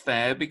think it's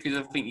fair because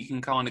I think you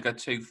can kind of go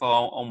too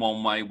far on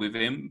one way with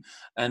him,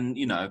 and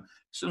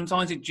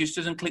sometimes it just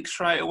doesn't click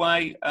straight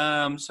away.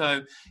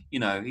 So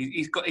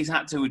he's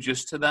had to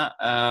adjust to that.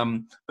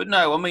 But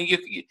no, I mean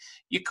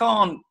you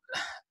can't.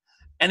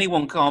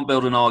 Anyone can't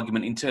build an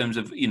argument in terms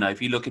of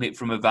if you're looking at it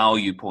from a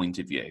value point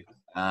of view.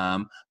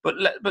 But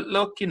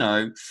look,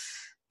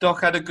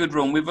 Doc had a good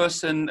run with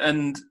us,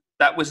 and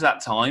that was that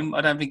time.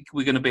 I don't think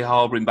we're going to be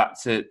harbouring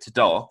back to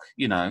Doc.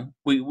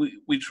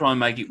 We try and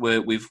make it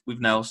work with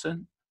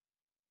Nelson.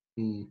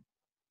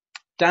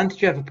 Dan, did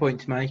you have a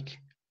point to make?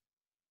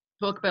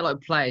 Talk about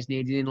like players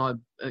needing a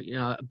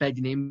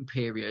bedding in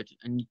period,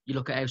 and you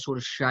look at how sort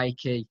of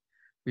shaky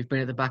we've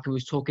been at the back, and we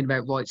was talking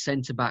about right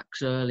centre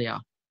backs earlier.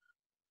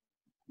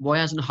 Why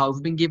hasn't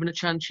Hove been given a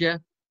chance yet?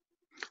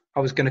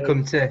 I was going to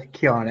come to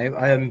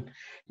Keanu.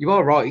 You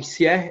are right.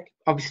 Yeah,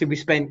 obviously we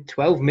spent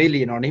 12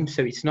 million on him,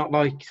 so it's not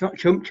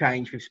chump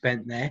change we've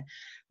spent there.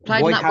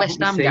 Played in that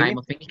West Ham game.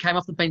 I think he came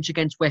off the bench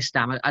against West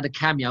Ham, had a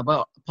cameo,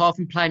 but apart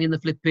from playing in the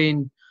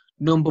flipping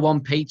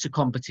 #1 pizza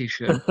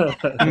competition,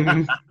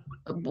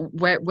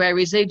 where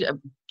is he?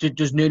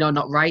 Does Nuno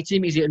not rate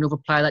him? Is it another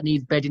player that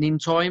needs bedding in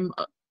time?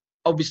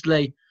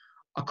 Obviously,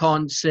 I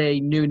can't see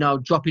Nuno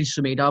dropping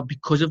Semedo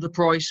because of the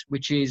price,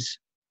 which is,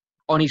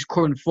 on his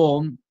current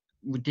form,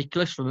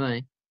 ridiculous for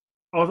me.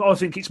 I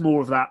think it's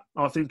more of that.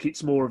 I think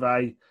it's more of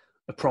a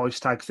price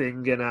tag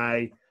thing, and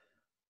I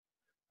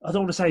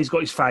don't want to say he's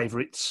got his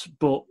favourites,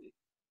 but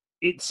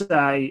it's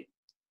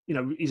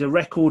he's a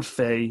record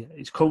fee.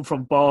 He's come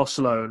from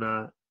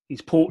Barcelona.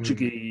 He's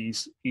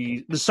Portuguese.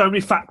 There's so many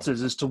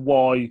factors as to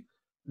why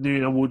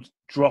Nuno would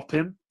drop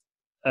him.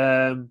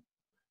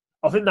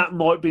 I think that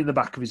might be in the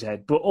back of his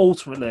head, but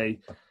ultimately,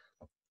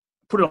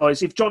 put it like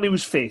this: if Johnny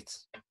was fit,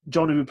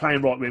 Johnny would be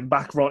playing right wing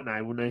back right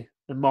now, wouldn't he?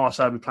 And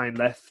Marcel would be playing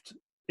left,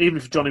 even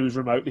if Johnny was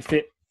remotely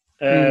fit.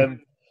 I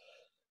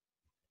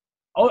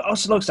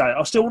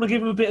still want to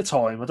give him a bit of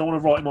time. I don't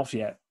want to write him off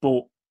yet,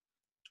 but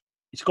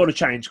it's got to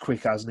change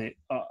quick, hasn't it?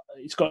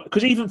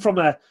 Because even from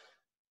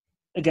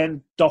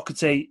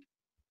Doherty,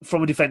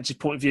 from a defensive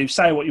point of view,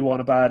 say what you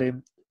want about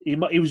him. He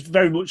was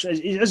very much, as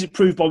it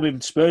proved by moving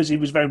to Spurs, he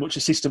was very much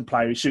a system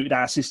player. He suited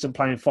our system,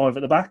 playing 5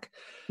 at the back.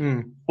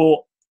 But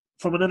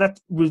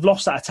we've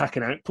lost that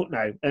attacking output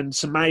now, and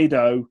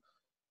Semedo,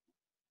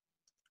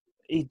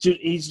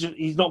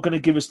 he's not going to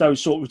give us those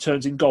sort of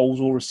returns in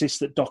goals or assists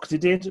that Doherty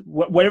did.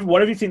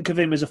 Whatever you think of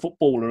him as a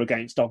footballer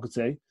against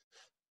Doherty,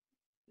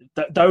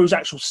 those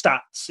actual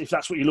stats, if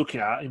that's what you're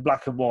looking at in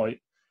black and white,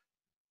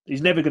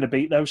 he's never going to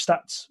beat those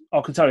stats.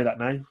 I can tell you that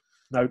now.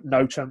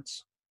 No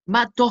chance.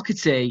 Matt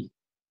Doherty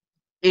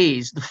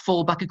is the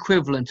fullback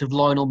equivalent of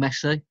Lionel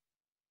Messi.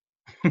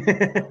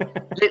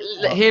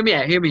 Hear me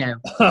out.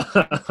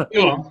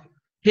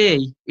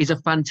 He is a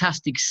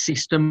fantastic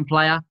system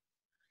player.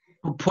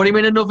 But put him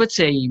in another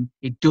team,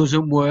 it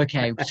doesn't work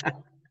out.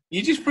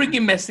 You're just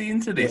bringing Messi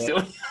into this.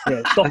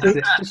 Stop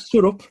it. Just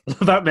shut up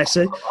about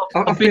Messi.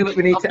 I've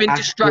been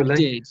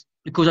distracted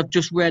because I've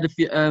just read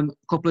a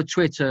couple of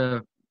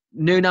Twitter.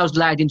 Nuno's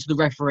laid into the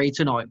referee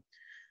tonight.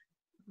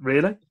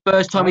 Really?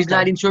 First time he's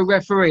laid into a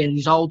referee in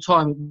his whole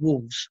time at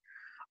Wolves.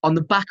 On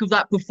the back of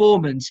that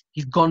performance,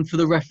 he's gone for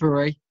the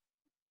referee.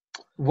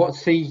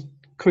 What's he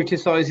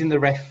criticising the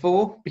ref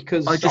for?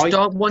 Because I just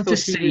don't want to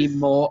thought he see was-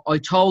 more. I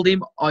told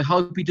him I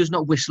hope he does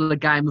not whistle a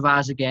game of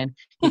ours again.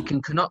 He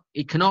cannot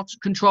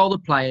control the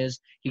players.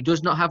 He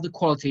does not have the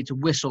quality to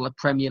whistle a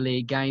Premier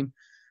League game.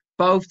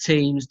 Both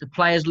teams, the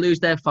players lose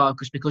their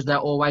focus because they're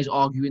always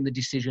arguing the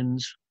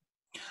decisions.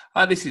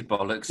 This is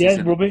bollocks. Yeah,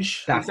 isn't it?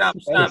 rubbish. It's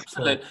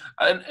absolute,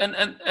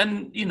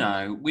 and you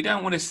know, we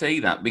don't want to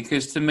see that,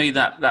 because to me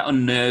that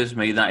unnerves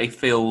me that he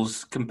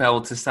feels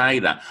compelled to say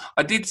that.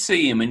 I did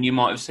see him, and you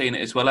might have seen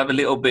it as well, have a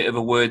little bit of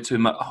a word to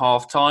him at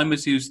half time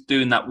as he was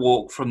doing that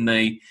walk from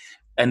the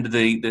end of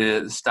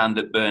the stand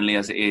at Burnley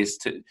as it is,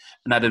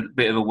 and had a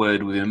bit of a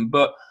word with him.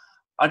 But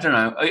I don't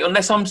know,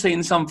 unless I'm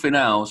seeing something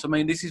else. I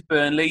mean, this is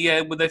Burnley.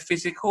 Yeah, were they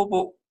physical?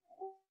 But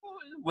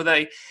were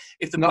they?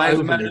 If the Not players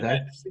were overly, making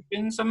their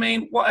decisions, I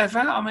mean, whatever.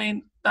 I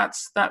mean,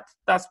 that's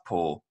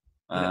poor.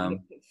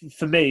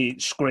 For me,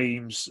 it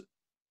screams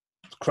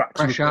cracks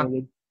in the Pressure.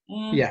 forward.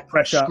 Yeah.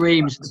 Pressure.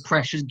 Screams, the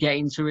pressure's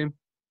getting to him.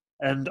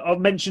 And I've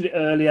mentioned it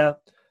earlier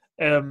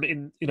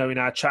in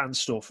our chat and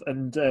stuff.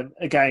 And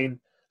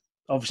again,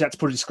 obviously I had to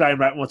put a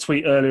disclaimer out in my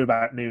tweet earlier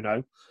about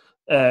Nuno.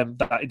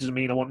 That it doesn't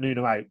mean I want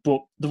Nuno out.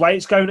 But the way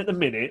it's going at the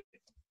minute,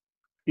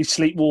 he's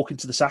sleepwalking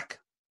to the sack.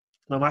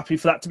 And I'm happy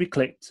for that to be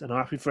clicked. And I'm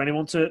happy for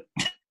anyone to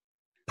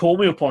pull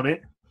me up on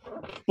it.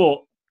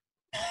 But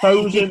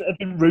Foden have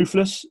been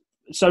ruthless.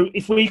 So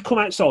if we come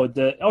outside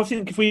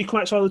if we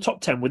come outside the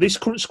top 10 with this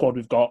current squad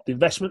we've got, the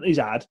investment he's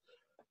had,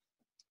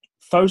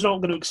 Foden's not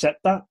going to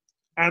accept that.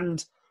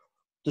 And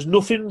there's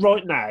nothing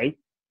right now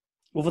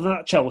other than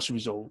that Chelsea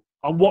result.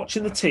 I'm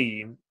watching the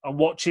team. I'm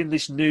watching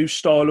this new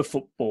style of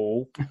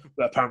football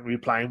that apparently we're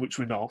playing, which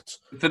we're not.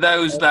 For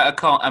those that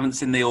haven't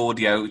seen the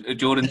audio,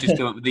 Jordan just did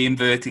it with the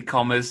inverted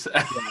commas.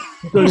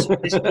 Because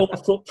this more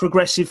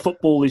progressive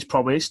football is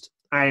promised,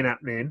 ain't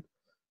happening.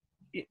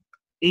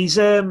 He's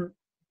ultimately,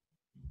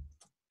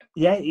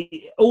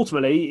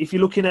 if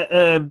you're looking at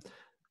I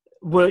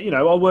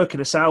work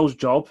in a sales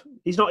job.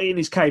 He's not hitting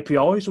his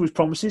KPIs or his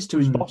promises to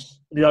his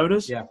boss, the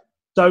owners. Yeah.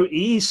 So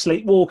he's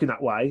sleepwalking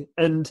that way.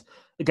 And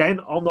again,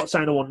 I'm not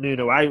saying I want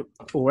Nuno out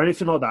or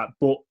anything like that,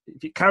 but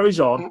if it carries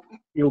on,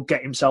 he'll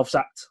get himself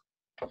sacked.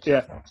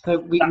 Yeah. So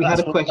we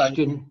had a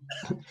question.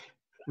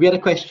 We had a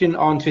question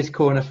on Twitter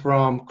Corner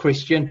from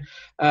Christian.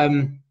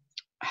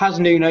 Has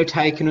Nuno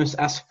taken us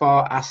as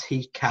far as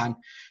he can?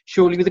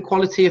 Surely with the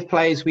quality of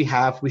players we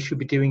have, we should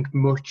be doing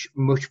much,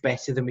 much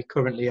better than we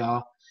currently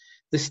are.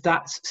 The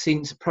stats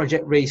since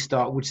Project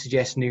Restart would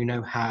suggest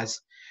Nuno has.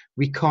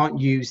 We can't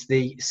use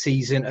the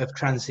season of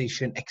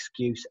transition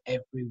excuse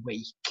every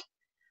week.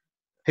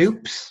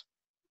 Hoops?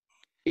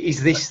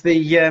 Is this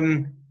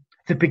the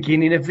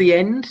beginning of the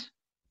end?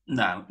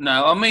 No.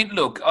 I mean,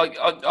 look,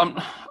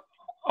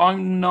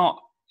 I'm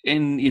not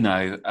in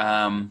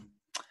a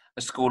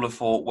school of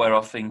thought where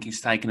I think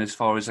he's taken as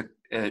far as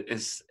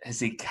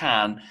he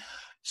can,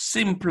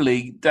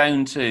 simply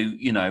down to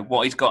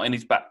what he's got in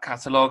his back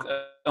catalogue.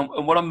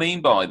 And what I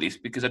mean by this,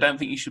 because I don't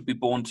think you should be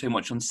born too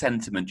much on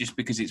sentiment just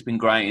because it's been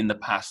great in the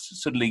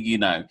past. Suddenly,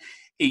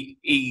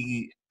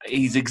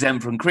 he's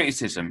exempt from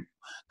criticism.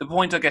 The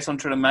point I guess I'm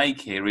trying to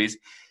make here is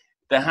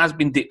there has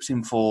been dips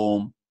in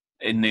form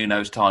in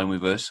Nuno's time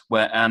with us,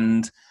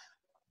 and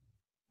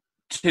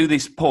to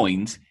this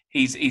point,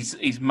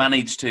 he's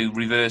managed to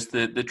reverse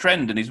the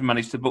trend, and he's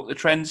managed to book the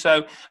trend.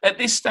 So at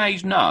this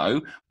stage,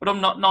 no, but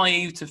I'm not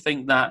naive to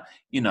think that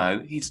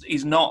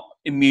he's not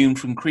immune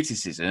from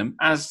criticism,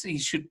 as he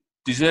should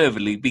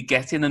deservedly be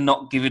getting and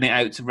not giving it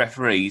out to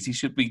referees. He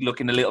should be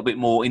looking a little bit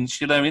more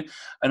insular,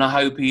 and I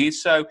hope he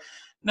is. So,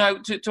 no,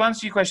 to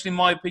answer your question, in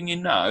my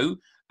opinion, no.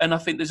 And I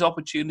think there's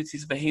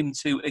opportunities for him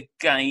to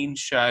again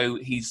show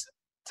his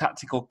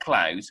tactical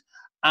clout.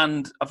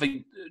 And I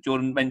think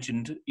Jordan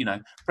mentioned,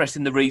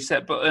 pressing the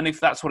reset button. If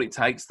that's what it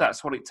takes,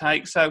 that's what it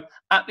takes. So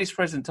at this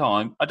present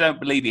time, I don't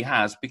believe he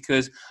has,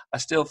 because I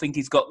still think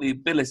he's got the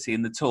ability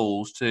and the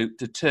tools to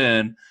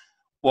turn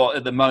what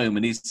at the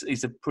moment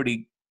is a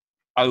pretty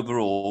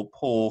overall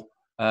poor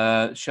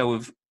show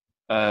of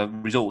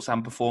results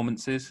and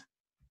performances.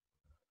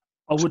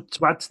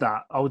 To add to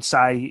that, I would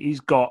say he's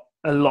got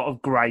a lot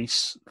of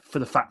grace for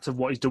the fact of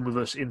what he's done with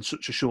us in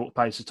such a short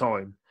pace of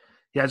time.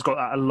 He has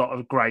got a lot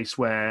of grace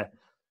where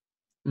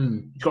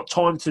he's got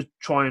time to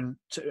try and,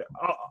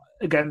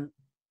 again,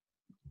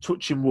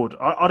 touching wood.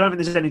 I don't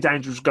think there's any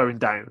danger of going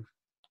down,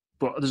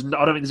 but I don't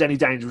think there's any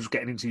danger of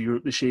getting into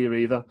Europe this year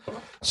either.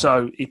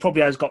 So he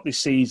probably has got this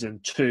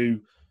season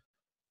to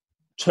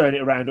turn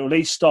it around, or at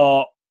least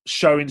start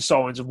showing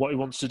signs of what he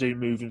wants to do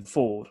moving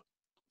forward.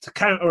 To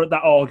counter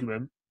that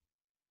argument,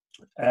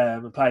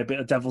 and play a bit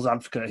of devil's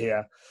advocate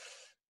here,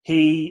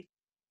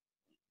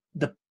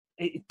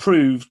 it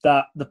proved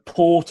that the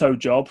Porto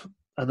job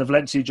and the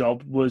Valencia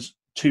job was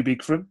too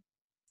big for him,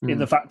 in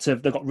the fact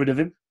of they got rid of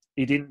him.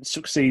 He didn't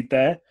succeed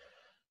there.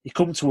 He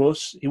come to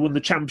us, he won the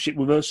championship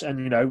with us,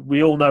 and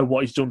we all know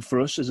what he's done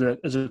for us as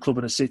a club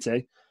and a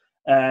city.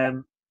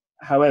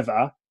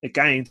 However,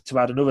 again, to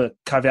add another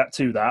caveat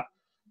to that,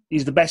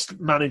 he's the best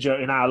manager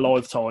in our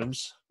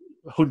lifetimes.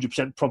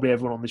 100%, probably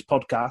everyone on this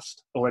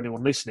podcast or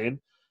anyone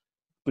listening.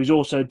 but he's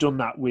also done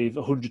that with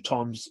 100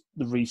 times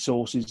the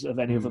resources of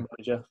any other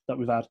manager that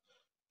we've had.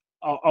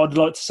 I'd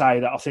like to say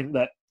that I think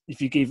that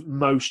if you give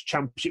most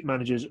Championship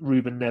managers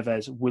Ruben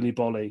Neves, Willy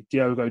Bolly,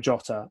 Diogo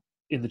Jota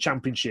in the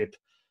Championship,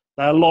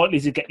 they're likely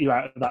to get you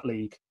out of that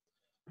league.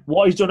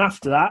 What he's done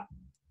after that,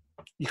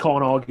 you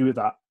can't argue with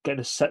that, getting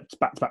a set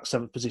back-to-back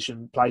 7th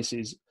position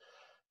places.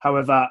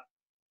 However,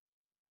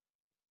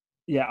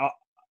 yeah,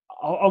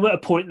 I'm at a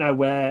point now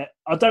where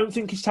I don't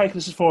think he's taken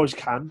us as far as he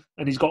can,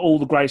 and he's got all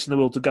the grace in the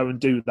world to go and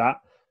do that.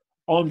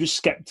 I'm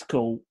just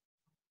sceptical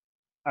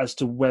as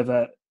to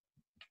whether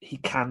he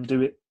can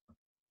do it,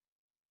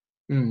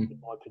 in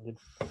my opinion.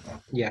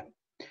 Yeah.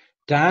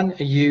 Dan,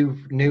 are you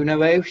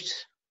Nuno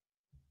out?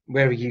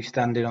 Where are you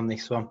standing on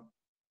this one?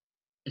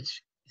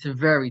 It's a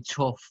very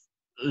tough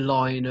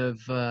line of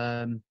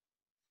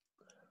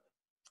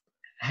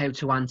how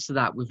to answer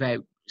that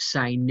without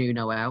saying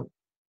Nuno out,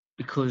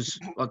 because,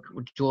 like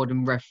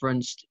Jordan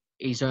referenced,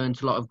 he's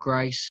earned a lot of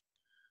grace.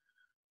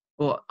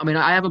 But, I mean,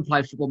 I haven't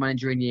played Football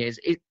Manager in years.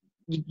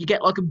 You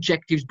get, like,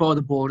 objectives by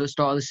the board at the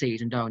start of the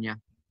season, don't you?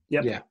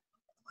 Yep. Yeah.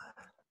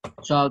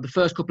 So the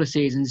first couple of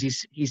seasons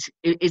is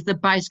the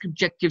basic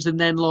objectives and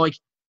then, like,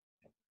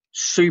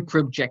 super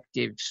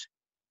objectives.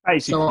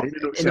 Basically,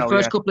 so in the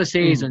first couple of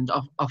seasons,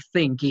 I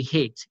think he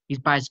hit his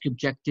basic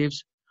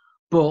objectives.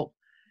 But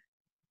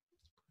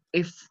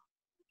if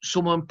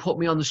someone put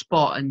me on the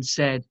spot and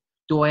said,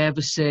 do I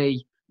ever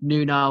see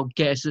Nuno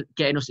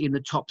getting us in the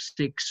top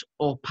 6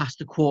 or past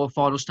the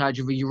quarter-final stage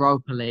of the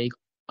Europa League?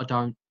 I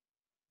don't.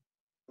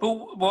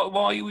 But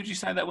why would you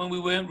say that when we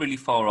weren't really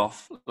far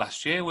off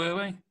last year, were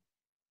we?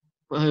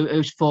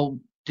 Whose fault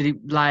did he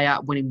lay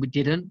out when we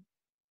didn't?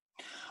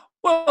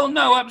 Well,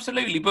 no,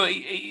 absolutely. But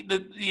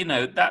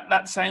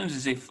that sounds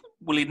as if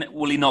will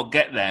he not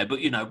get there?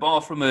 But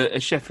bar from a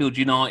Sheffield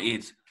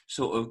United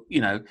sort of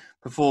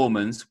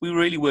performance, we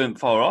really weren't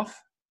far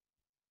off.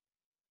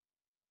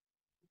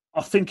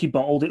 I think he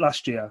bottled it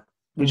last year,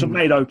 which I've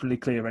made openly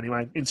clear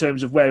anyway, in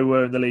terms of where we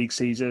were in the league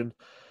season.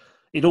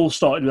 It all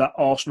started with that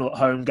Arsenal at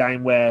home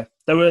game where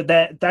they were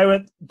that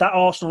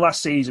Arsenal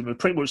last season was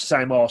pretty much the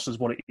same Arsenal as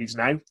what it is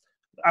now.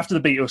 After they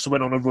beat us, I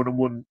went on a run and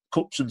won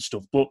cups and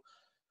stuff, but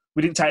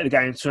we didn't take the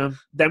game to them.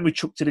 Then we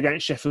chucked it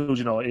against Sheffield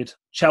United.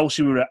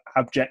 Chelsea were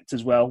abject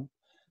as well.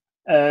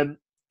 I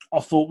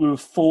thought we were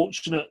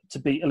fortunate to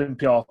beat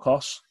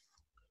Olympiacos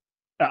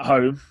at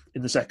home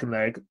in the second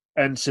leg,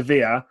 and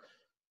Sevilla,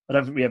 I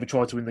don't think we ever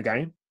tried to win the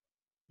game.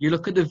 You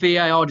look at the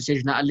VAR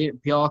decision that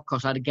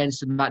Olympiacos had against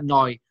them that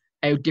night,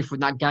 how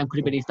different that game could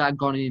have been if that had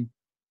gone in.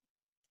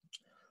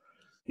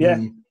 Yeah.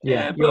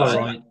 Yeah, you're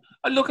right.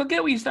 Look, I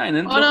get what you're saying.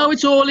 And I know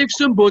it's all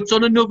ifs and buts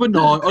on another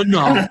night.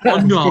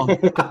 I know.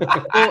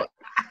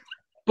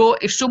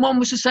 But if someone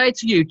was to say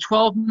to you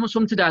 12 months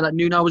from today that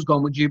Nuno was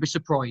gone, would you be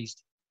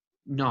surprised?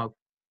 No.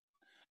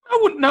 I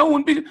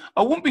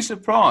wouldn't be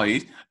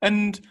surprised.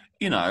 And,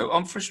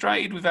 I'm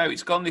frustrated with how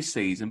it's gone this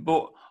season.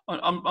 But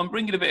I'm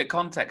bringing a bit of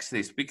context to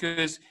this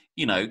because,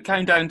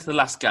 came down to the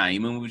last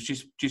game and was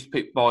just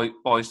picked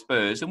by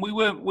Spurs, and we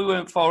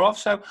weren't far off.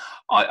 So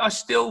I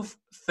still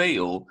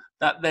feel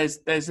that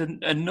there's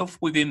enough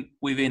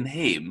within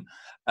him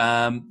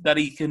that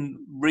he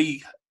can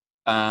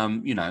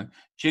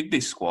jig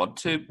this squad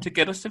to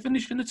get us to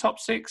finish in the top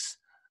 6.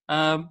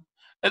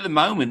 At the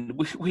moment,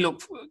 we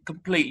look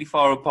completely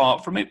far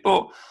apart from it,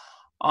 but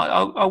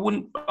I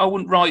wouldn't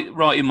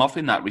write him off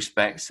in that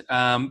respect.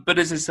 But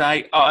as I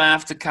say, I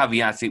have to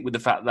caveat it with the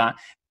fact that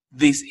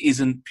this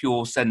isn't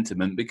pure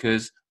sentiment,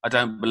 because I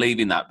don't believe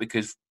in that.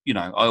 Because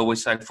I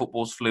always say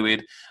football's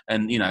fluid,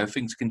 and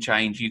things can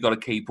change. You got to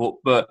keep up.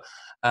 But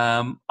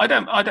I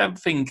don't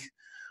think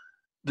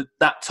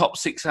that top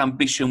 6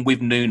 ambition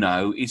with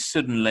Nuno is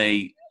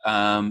suddenly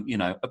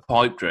a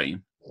pipe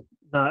dream.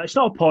 No, it's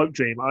not a pipe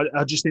dream.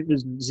 I just think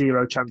there's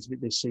zero chance of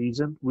it this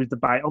season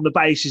on the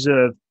basis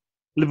of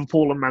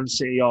Liverpool and Man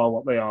City are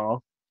what they are.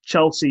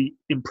 Chelsea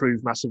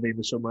improved massively in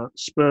the summer.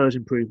 Spurs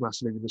improved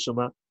massively in the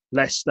summer.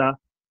 Leicester,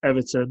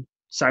 Everton,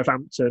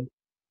 Southampton.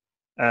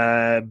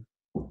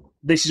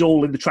 This is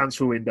all in the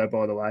transfer window,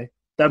 by the way.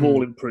 They've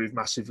all improved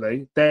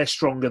massively. They're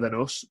stronger than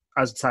us,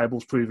 as the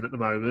table's proven at the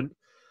moment.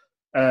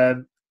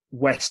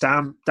 West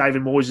Ham,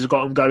 David Moyes has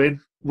got them going.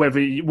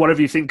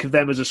 Whatever you think of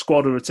them as a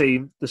squad or a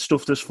team, they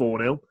stuffed us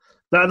 4-0.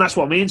 And that's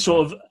what I mean.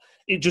 Sort of,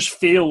 it just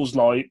feels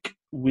like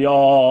we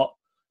are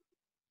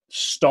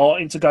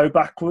starting to go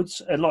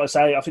backwards. And like I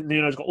say, I think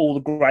Nuno's got all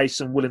the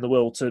grace and will in the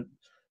world to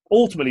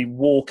ultimately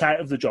walk out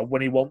of the job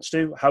when he wants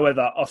to.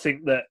 However, I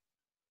think that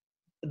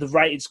the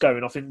rate it's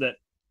going, I think that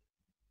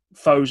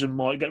Fosun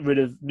might get rid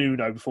of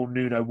Nuno before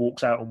Nuno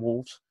walks out on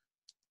Wolves.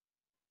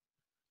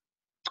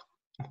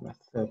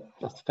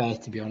 That's fair,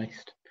 to be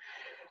honest.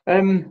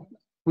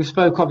 We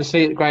spoke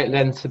obviously at great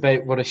length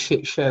about what a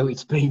shit show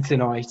it's been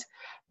tonight.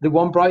 The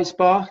one bright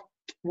spot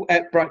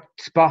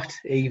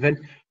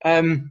even.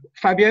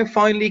 Fabio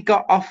finally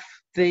got off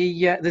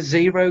the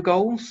 0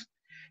 goals.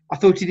 I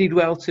thought he did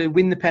well to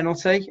win the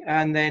penalty,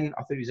 and then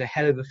I thought it was a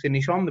hell of a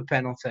finish on the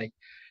penalty.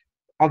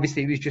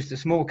 Obviously, it was just a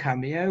small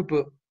cameo,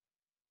 but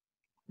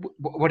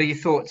what are your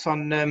thoughts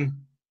on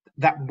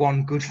that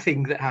one good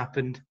thing that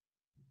happened.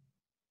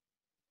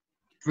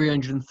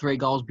 303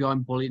 goals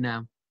behind Bully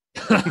now.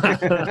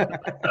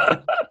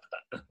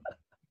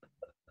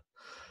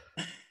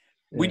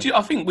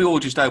 I think we all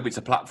just hope it's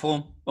a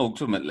platform.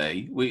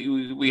 Ultimately,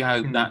 we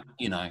hope that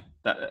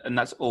that, and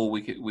that's all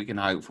we can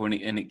hope for, and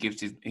it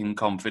gives him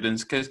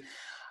confidence. Because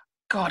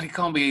God, it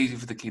can't be easy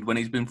for the kid when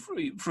he's been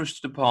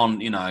thrust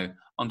upon,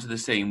 onto the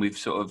scene with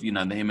sort of the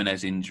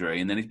Jimenez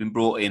injury, and then he's been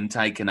brought in,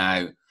 taken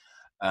out,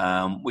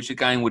 which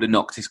again would have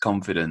knocked his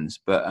confidence.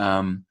 But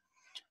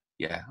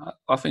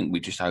I think we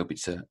just hope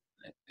it's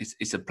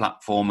a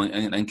platform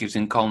and gives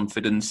him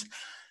confidence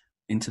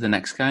into the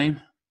next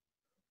game.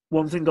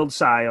 One thing I'd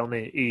say on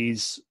it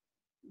is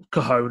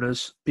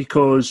cojones,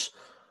 because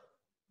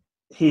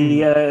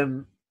he, I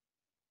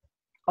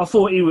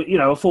thought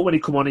when he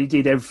come on, he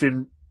did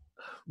everything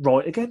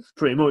right again,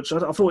 pretty much. I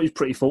thought he was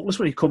pretty faultless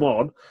when he come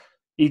on.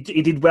 He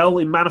did well.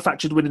 He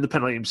manufactured winning the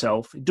penalty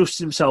himself. He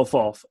dusted himself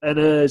off. And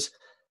as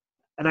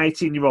an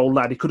 18-year-old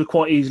lad, he could have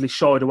quite easily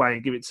shied away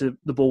and give it to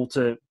the ball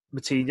to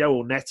Moutinho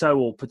or Neto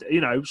or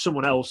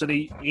someone else. And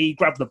he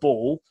grabbed the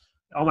ball.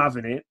 I'm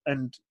having it,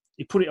 and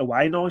he put it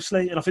away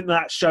nicely. And I think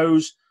that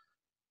shows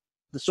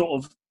the sort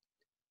of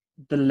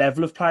the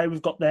level of play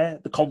we've got there,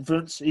 the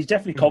confidence. He's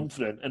definitely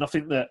confident, and I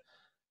think that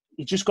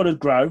he's just got to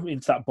grow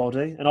into that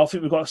body. And I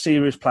think we've got a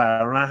serious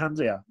player on our hands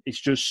here. It's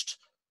just,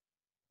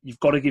 you've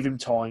got to give him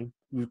time.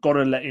 We've got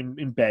to let him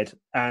embed,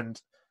 and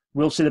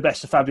we'll see the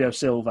best of Fabio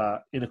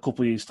Silva in a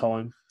couple of years'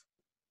 time.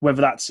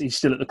 Whether he's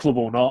still at the club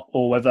or not,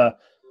 or whether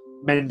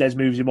Mendes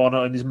moves him on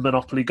and his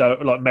monopoly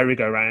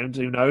merry-go-round,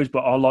 who knows?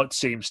 But I'd like to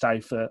see him stay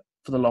for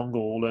the long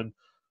haul, and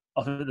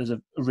I think there's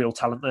a real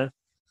talent there.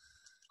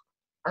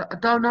 I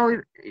don't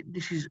know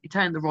if it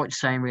ain't the right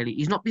saying, really.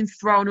 He's not been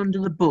thrown under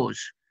the bus,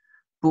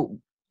 but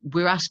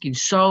we're asking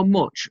so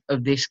much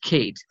of this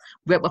kid.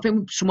 I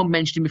think someone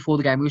mentioned him before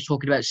the game. We were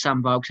talking about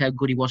Sam Vokes, how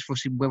good he was for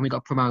us when we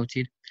got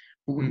promoted.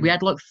 We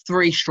had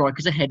 3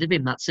 strikers ahead of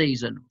him that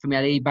season. We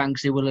had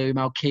Ebanks,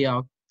 Iwelumo,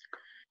 Keogh.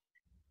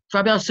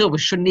 Fabio Silva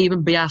shouldn't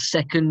even be our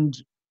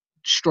second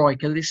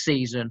striker this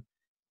season.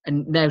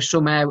 And now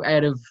somehow,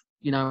 out of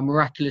a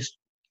miraculous,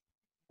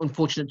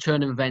 unfortunate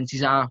turn of events,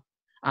 he's our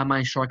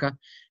main striker.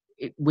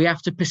 We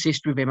have to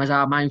persist with him as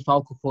our main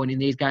focal point in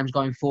these games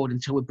going forward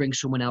until we bring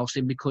someone else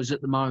in, because at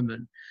the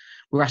moment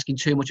we're asking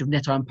too much of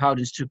Neto and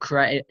Podence to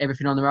create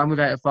everything on their own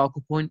without a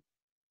focal point.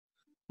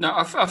 No,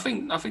 I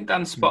think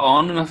Dan's spot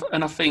on,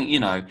 and I think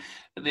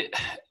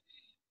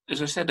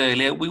as I said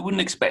earlier, we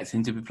wouldn't expect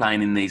him to be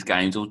playing in these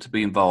games or to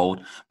be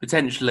involved.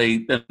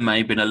 Potentially, there may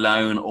have been a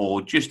loan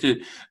or just a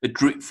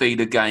drip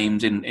feed of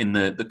games in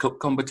the cup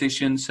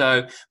competition.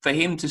 So for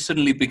him to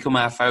suddenly become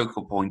our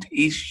focal point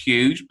is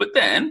huge. But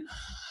then,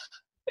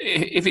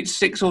 if it's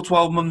 6 or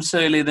 12 months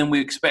earlier than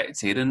we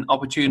expected and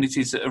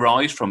opportunities that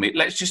arise from it,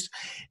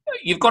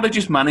 you've got to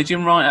just manage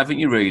him right, haven't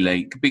you,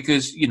 really?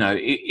 Because,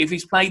 if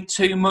he's played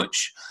too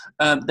much,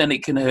 then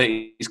it can hurt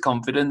his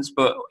confidence.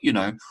 But,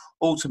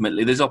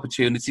 ultimately there's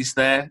opportunities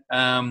there.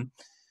 But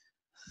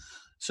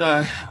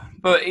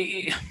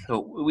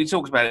we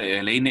talked about it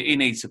earlier. He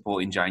needs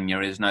support in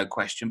January, there's no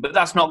question. But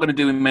that's not going to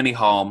do him any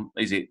harm,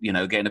 is it?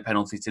 Getting a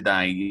penalty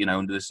today,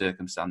 under the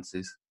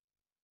circumstances.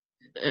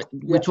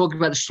 We're talking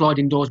about the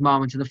sliding doors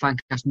moment in the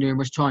Fancast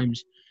numerous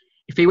times.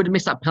 If he would have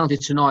missed that penalty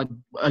tonight,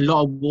 a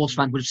lot of Wolves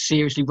fans would have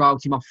seriously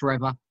wrote him off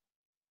forever.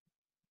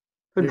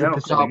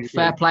 100%. So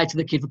fair play to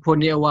the kid for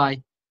putting it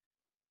away.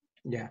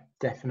 Yeah,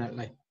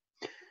 definitely.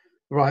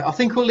 Right, I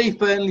think we'll leave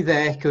Burnley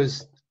there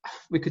because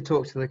we could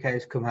talk till the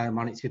cows come home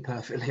on it, to be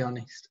perfectly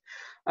honest.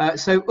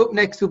 So up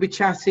next, we'll be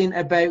chatting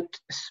about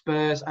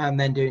Spurs and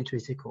then doing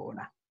Twitter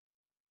Corner.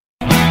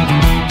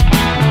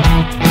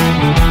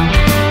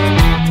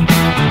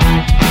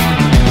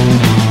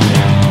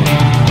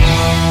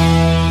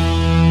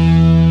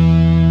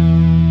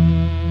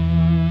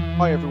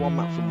 Hi everyone,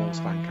 Matt from Wolves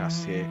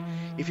Fancast here.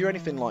 If you're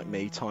anything like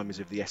me, time is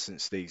of the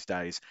essence these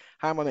days.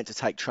 How am I meant to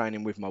take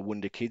training with my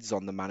wonder kids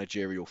on the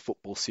managerial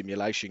football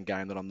simulation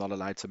game that I'm not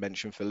allowed to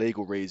mention for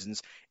legal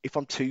reasons if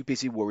I'm too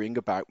busy worrying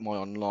about my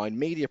online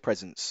media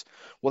presence?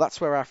 Well, that's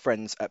where our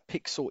friends at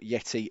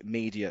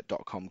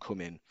pixelyetimedia.com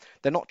come in.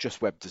 They're not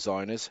just web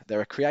designers,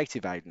 they're a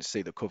creative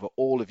agency that cover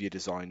all of your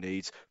design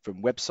needs,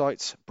 from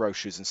websites,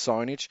 brochures and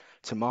signage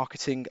to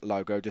marketing,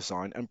 logo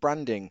design and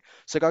branding.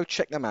 So go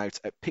check them out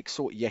at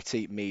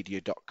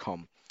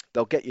pixelyetimedia.com.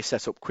 They'll get you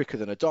set up quicker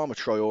than Adama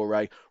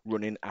Traore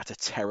running at a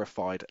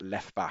terrified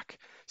left back.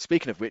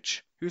 Speaking of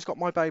which, who's got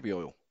my baby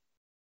oil?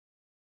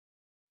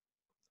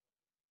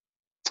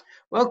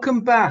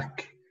 Welcome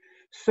back.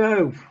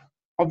 So,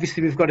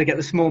 obviously we've got to get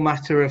the small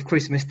matter of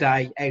Christmas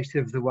Day out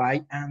of the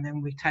way, and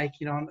then we're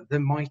taking on the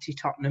mighty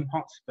Tottenham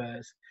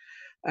Hotspurs.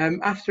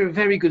 After a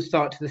very good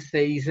start to the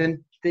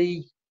season,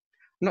 I'm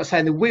not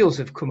saying the wheels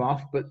have come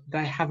off, but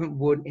they haven't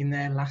won in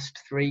their last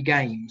 3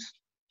 games.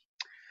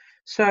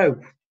 So,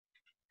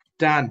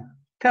 Dan,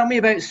 tell me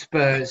about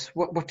Spurs.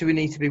 What do we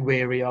need to be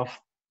wary of?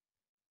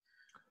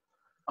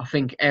 I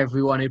think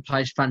everyone who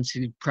plays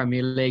fantasy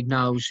Premier League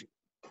knows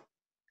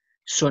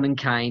Son and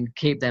Kane,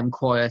 keep them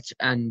quiet,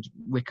 and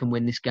we can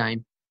win this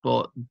game.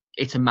 But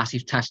it's a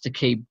massive task to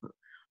keep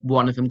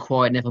one of them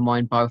quiet, never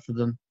mind both of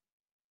them.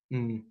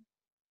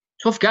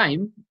 Tough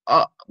game.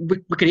 We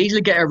could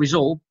easily get a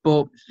result,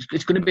 but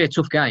it's going to be a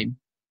tough game.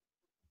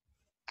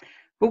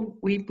 Well,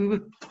 we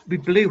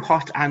blew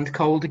hot and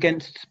cold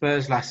against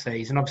Spurs last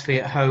season.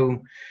 Obviously, at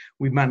home,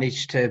 we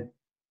managed to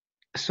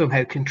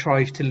somehow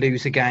contrive to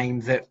lose a game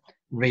that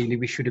really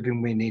we should have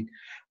been winning.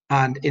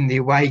 And in the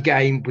away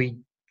game, we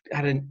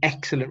had an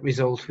excellent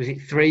result. Was it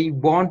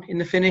 3-1 in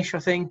the finish, I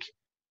think?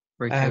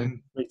 3-2.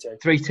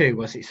 3-2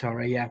 was it?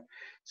 Sorry, yeah.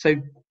 So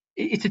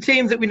it's a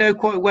team that we know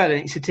quite well,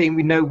 and it's a team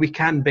we know we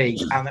can beat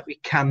and that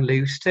we can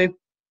lose to.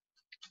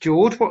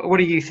 George, what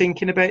are you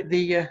thinking about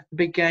the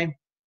big game?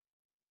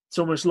 It's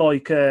almost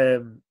like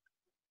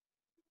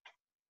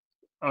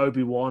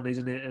Obi-Wan,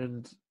 isn't it?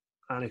 And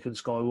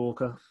Anakin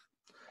Skywalker.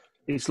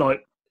 It's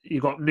like you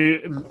got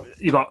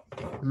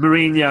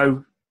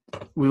Mourinho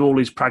with all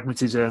his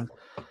pragmatism,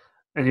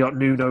 and you got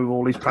Nuno with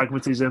all his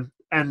pragmatism.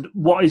 And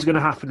what is going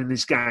to happen in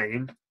this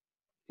game,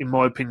 in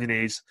my opinion,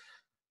 is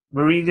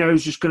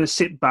Mourinho's just going to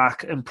sit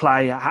back and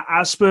play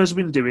as Spurs have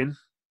been doing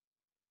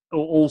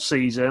all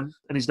season,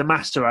 and he's the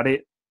master at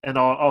it. And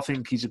I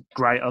think he's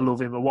great. I love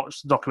him. I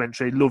watched the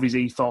documentary, love his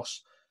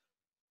ethos,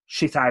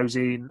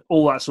 shithousing,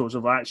 all that sort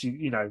of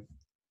stuff.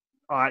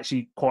 I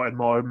actually quite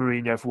admire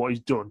Mourinho for what he's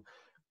done.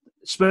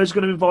 Spurs are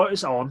going to invite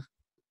us on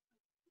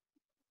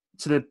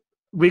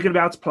we're going to be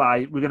able to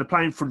play. We're going to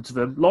play in front of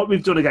them, like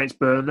we've done against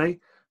Burnley,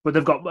 but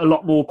they've got a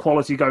lot more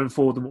quality going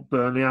forward than what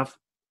Burnley have.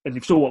 And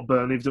you saw what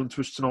Burnley have done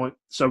to us tonight.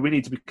 So we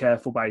need to be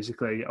careful,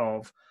 basically,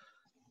 of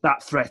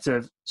that threat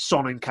of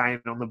Son and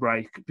Kane on the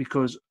break,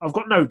 because I've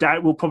got no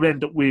doubt we'll probably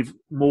end up with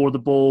more of the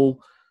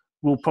ball.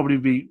 We'll probably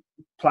be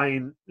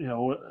playing,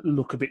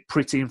 look a bit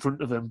pretty in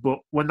front of them. But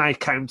when they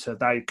counter,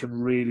 they can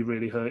really,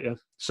 really hurt you.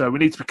 So we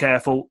need to be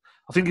careful.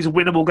 I think it's a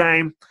winnable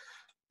game,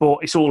 but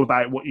it's all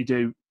about what you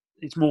do.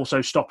 It's more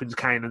so stopping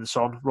Kane and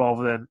Son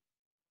rather than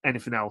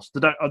anything else.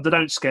 They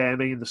don't scare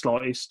me in the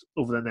slightest,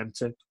 other than them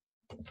two.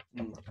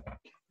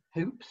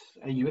 Hoops,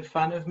 are you a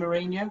fan of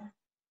Mourinho?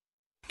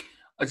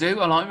 I do.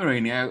 I like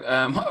Mourinho.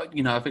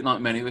 I think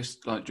like many of us,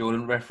 like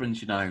Jordan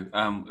referenced,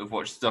 I've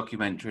watched the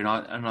documentary and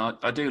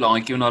I do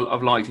like him. And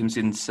I've liked him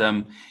since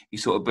he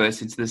sort of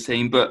burst into the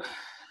scene. But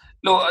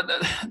look,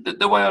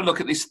 the way I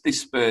look at this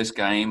Spurs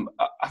game,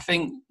 I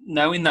think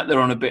knowing that they're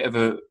on a bit of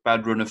a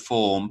bad run of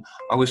form,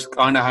 I was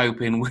kind of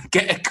hoping we'd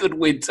get a good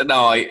win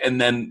tonight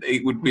and then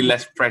it would be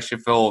less pressure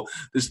for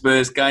the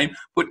Spurs game.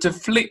 But to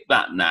flip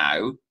that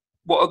now,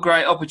 what a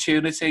great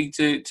opportunity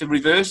to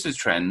reverse the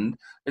trend.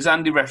 As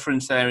Andy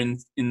referenced there in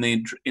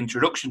the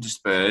introduction to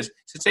Spurs,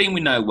 it's a team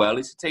we know well.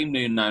 It's a team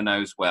Nuno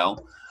knows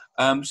well.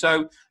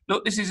 So,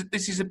 look, this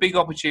is a big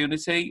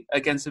opportunity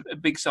against a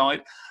big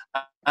side.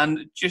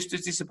 And just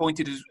as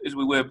disappointed as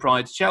we were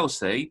prior to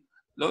Chelsea,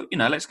 look,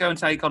 let's go and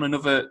take on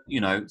another,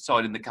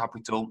 side in the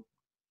capital,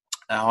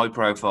 a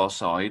high-profile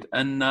side,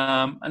 and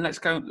let's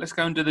go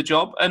and do the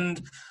job.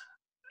 And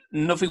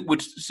nothing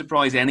would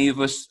surprise any of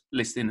us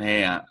listening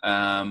here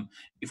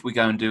if we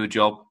go and do a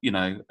job,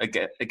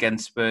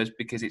 against Spurs,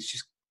 because it's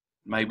just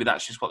maybe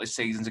that's just what this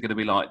season's going to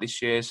be like this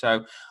year.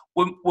 So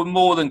we're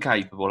more than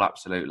capable,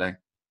 absolutely.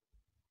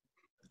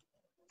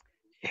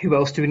 Who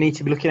else do we need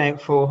to be looking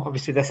out for?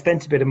 Obviously, they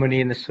spent a bit of money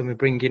in the summer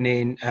bringing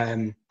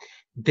in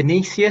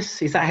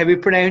Vinicius. Is that how we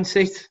pronounce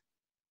it?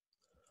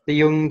 The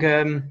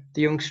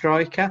young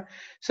striker.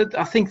 So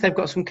I think they've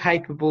got some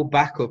capable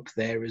backup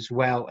there as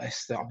well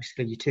as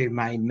obviously your two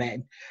main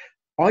men.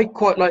 I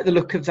quite like the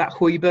look of that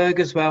Højbjerg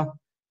as well.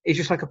 He's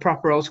just like a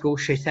proper old school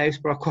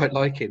shithouse, but I quite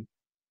like him. Is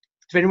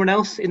there anyone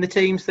else in the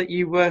teams that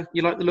you like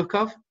the look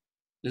of?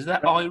 Is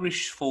that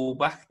Irish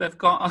fullback they've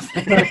got? I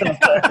think.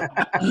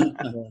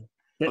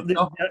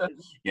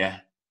 Yeah.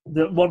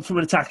 The one from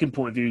an attacking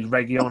point of view is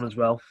Reguilón as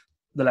well,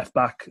 the left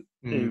back,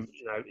 who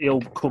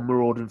he'll come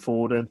marauding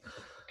forward, and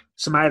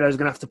Semedo's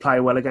going to have to play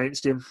well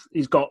against him.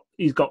 He's got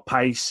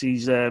pace.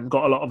 He's got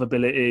a lot of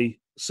ability.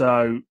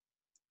 So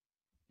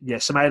yeah,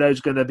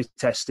 Semedo's going to be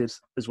tested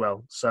as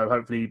well. So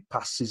hopefully he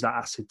passes that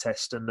acid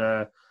test,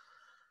 and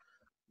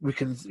we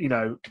can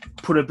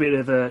put a bit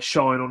of a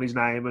shine on his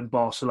name and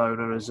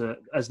Barcelona as the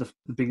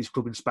biggest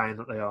club in Spain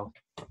that they are.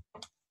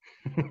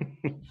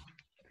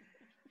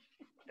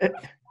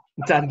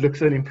 Dan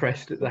looks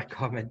unimpressed at that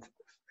comment.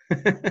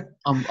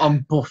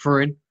 I'm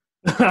buffering.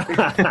 Are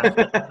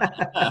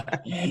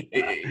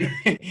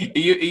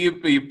you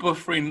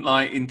buffering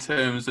like in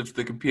terms of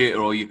the computer,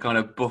 or are you kind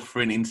of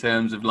buffering in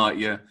terms of like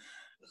your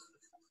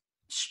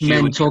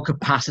mental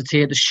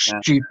capacity, the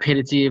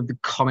stupidity of the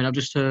comment I've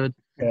just heard?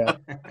 Yeah.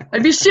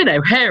 Have you seen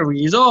how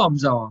hairy his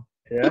arms are?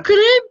 Yeah. Look at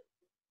him.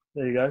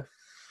 There you go.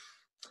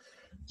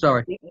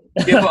 Sorry.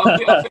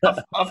 Yeah,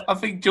 but I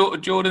think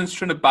Jordan's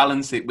trying to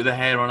balance it with the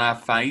hair on our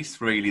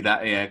face, really,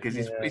 that hair, because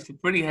it's a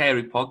pretty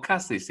hairy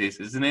podcast, this is,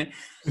 isn't it?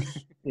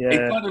 Yeah.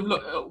 It kind of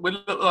we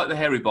look like the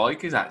hairy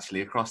bikers,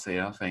 actually, across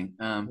here, I think.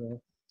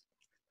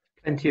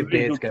 Plenty of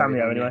beards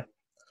cameo, anyway.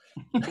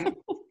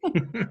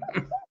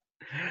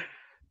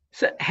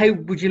 So how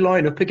would you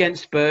line up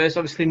against Spurs?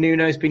 Obviously,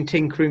 Nuno's been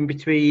tinkering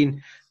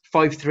between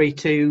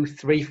 5-3-2,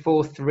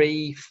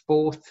 3-4-3,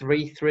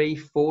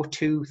 4-3-3,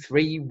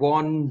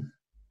 4-2-3-1,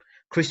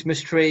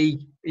 Christmas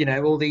tree,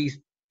 all these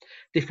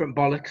different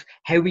bollocks.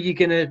 How are you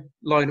going to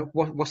line up?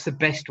 What's the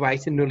best way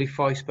to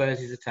nullify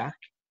Spurs' attack?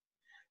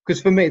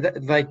 Because for me,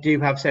 they do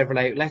have several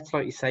outlets.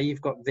 Like you say,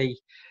 you've got the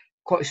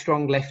quite a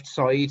strong left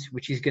side,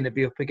 which is going to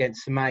be up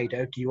against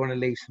Semedo. Do you want to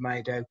leave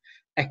Semedo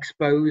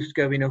exposed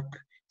going up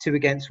 2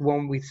 against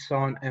 1 with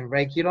Son and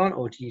Reguilon,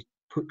 or do you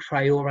put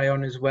Traore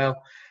on as well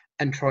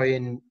and try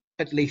and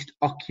at least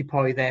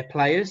occupy their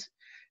players?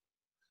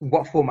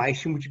 What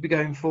formation would you be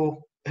going for?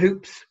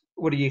 Hoops,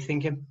 what are you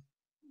thinking?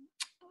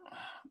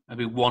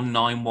 Maybe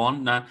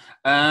 1-9-1. No,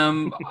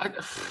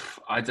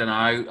 I don't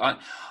know.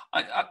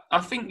 I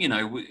think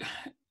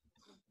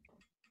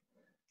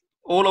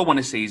all I want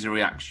to see is a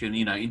reaction.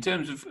 In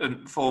terms of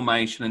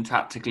formation and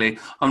tactically,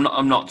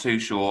 I'm not too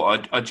sure.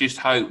 I just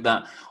hope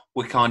that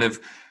we kind of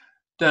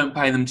don't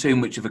pay them too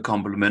much of a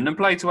compliment and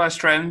play to our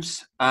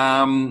strengths.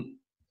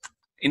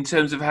 In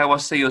terms of how I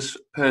see us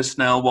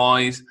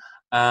personnel-wise,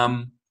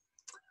 I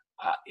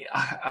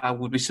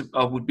would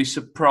be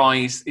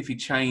surprised if he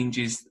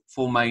changes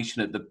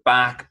formation at the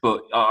back.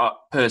 But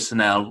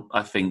personnel,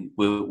 I think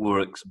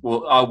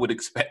I would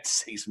expect to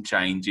see some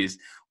changes.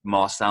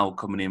 Marcel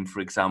coming in, for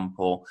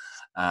example,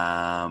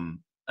 and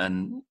I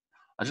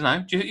don't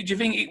know. Do you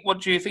think? What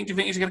do you think? Do you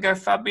think he's going to go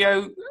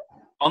Fabio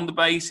on the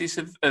basis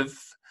of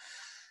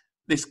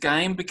this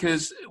game?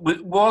 Because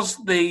was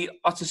the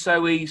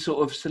Otasoe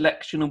sort of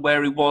selection and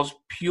where he was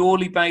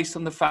purely based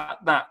on the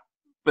fact that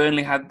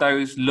Burnley had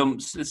those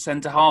lumps as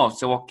centre half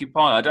to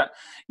occupy?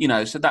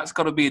 So that's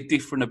got to be a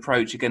different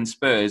approach against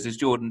Spurs, as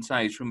Jordan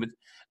says, from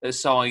a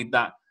side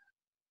that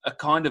are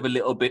kind of a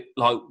little bit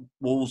like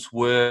Wolves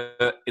were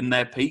in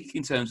their peak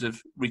in terms of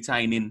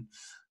retaining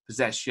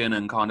possession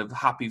and kind of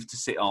happy to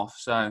sit off.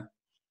 So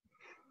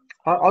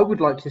I would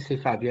like to see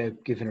Fabio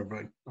given a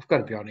run. I've got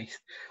to be honest.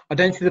 I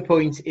don't see the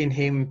point in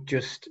him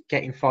just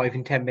getting 5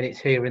 and 10 minutes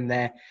here and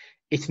there.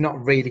 It's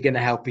not really going to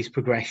help his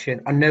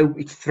progression. I know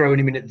it's throwing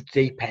him in at the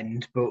deep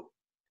end, but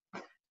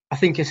I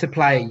think as a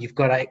player,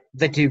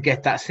 they do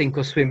get that sink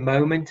or swim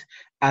moment,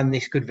 and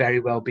this could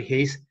very well be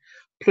his.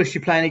 Plus,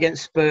 you're playing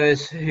against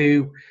Spurs,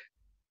 who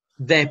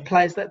they're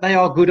players that they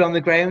are good on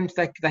the ground.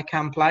 They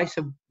can play,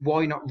 so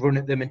why not run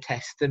at them and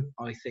test them?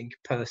 I think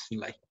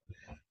personally.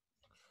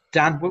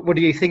 Dan, what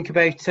do you think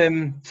about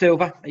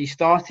Silva? Are you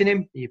starting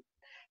him? Are you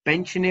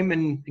benching him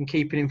and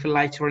keeping him for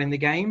later on in the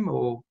game,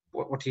 or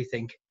what do you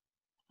think?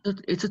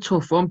 It's a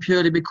tough one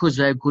purely because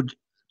they're good.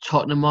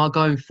 Tottenham are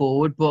going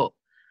forward, but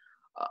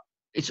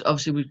it's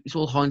obviously it's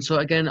all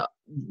hindsight again.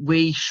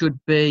 We should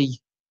be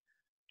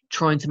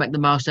trying to make the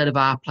most out of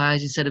our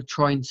players instead of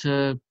trying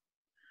to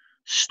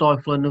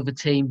stifle another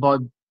team by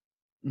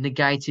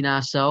negating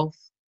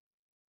ourselves.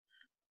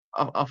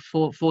 I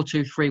thought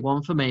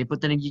 4-2-3-1 for me, but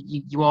then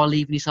you are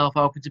leaving yourself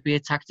open to be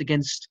attacked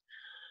against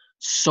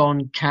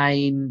Son,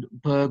 Kane,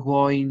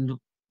 Bergwijn,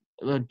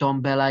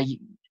 Dombele.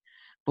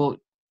 But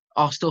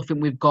I still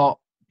think we've got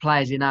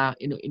players in our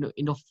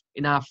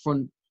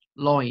front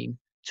line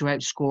to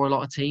outscore a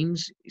lot of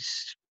teams.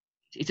 It's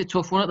a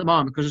tough one at the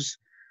moment because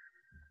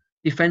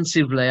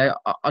defensively,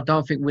 I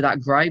don't think we're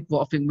that great,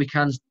 but I think we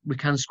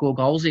can score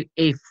goals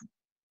if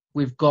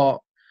we've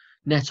got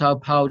Neto,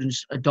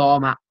 Podence,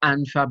 Adama,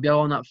 and Fabio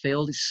on that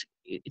field.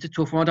 It's a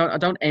tough one. I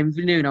don't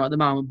envy Nuno at the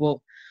moment, but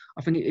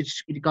I think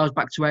it goes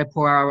back to how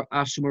poor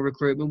our summer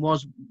recruitment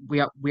was.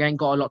 We ain't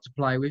got a lot to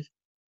play with.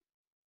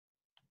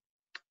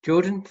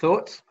 Jordan,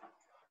 thoughts?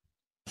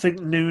 I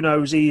think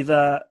Nuno's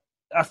either,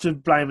 after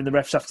blaming the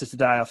refs after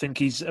today, I think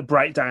he's a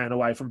breakdown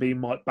away from being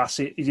Mike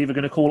Bassett. He's either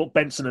going to call up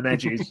Benson and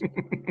Edges,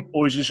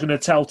 or he's just going to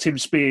tell Tim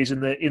Spears in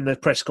the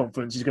press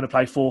conference he's going to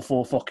play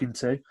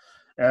 4-4-2.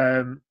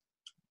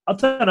 I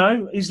don't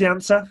know. Is the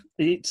answer?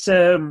 It's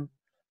and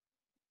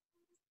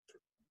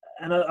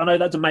I know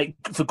that doesn't make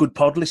for good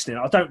pod listening.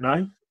 I don't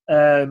know,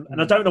 and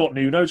I don't know what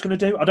Nuno's going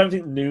to do. I don't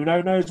think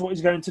Nuno knows what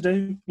he's going to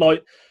do.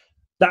 Like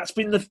that's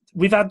been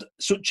we've had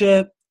such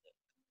a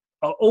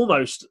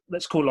almost,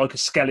 let's call it like a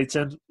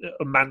skeleton,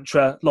 a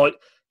mantra. Like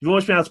you've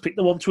always been able to pick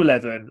the 1 to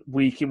 11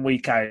 week in,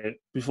 week out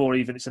before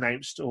even it's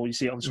announced or you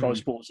see it on Sky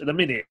Sports. At the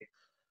minute,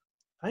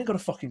 I ain't got a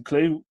fucking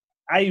clue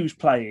who's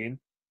playing,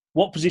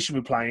 what position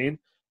we're playing,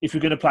 if we're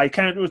going to play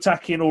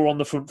counter-attacking or on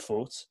the front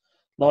foot.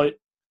 Like,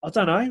 I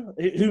don't know.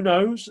 Who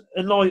knows?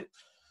 And like,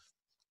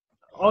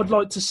 I'd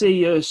like to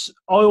see us.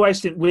 I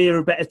always think we're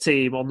a better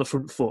team on the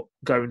front foot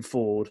going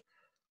forward.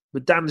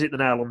 But Dan's hit the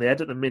nail on the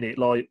head at the minute.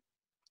 Like,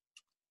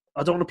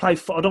 I don't want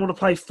to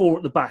play 4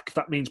 at the back. If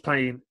that means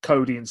playing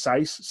Cody and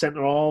Sace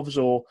centre halves,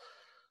 or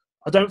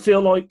I don't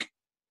feel like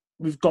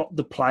we've got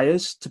the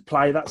players to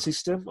play that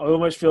system. I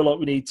almost feel like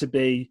we need to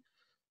be.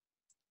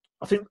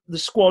 I think the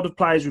squad of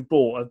players we've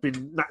bought have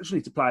been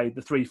naturally to play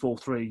the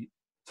 3-4-3,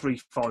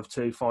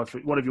 3-5-2,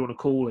 5-3, whatever you want to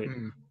call it.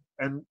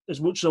 And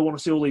as much as I want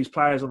to see all these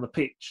players on the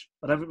pitch,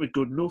 I don't think we're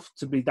good enough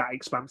to be that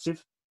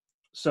expansive.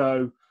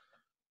 So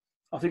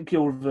I think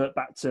you'll revert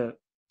back to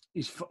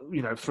he's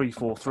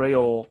 3-4-3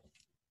 or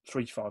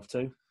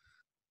 3-5-2.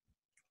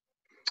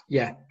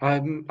 Yeah,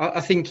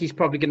 I think he's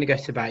probably going to go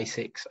to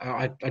basics.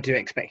 I do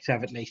expect to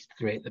have at least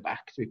 3 at the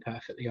back, to be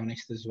perfectly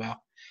honest, as well.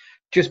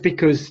 Just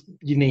because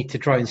you need to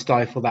try and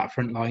stifle that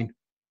front line.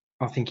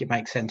 I think it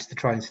makes sense to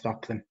try and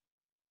stop them.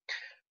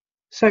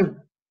 So,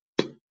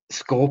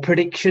 score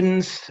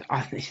predictions.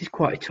 I think this is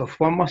quite a tough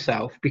one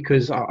myself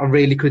because I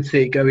really could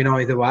see it going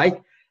either way.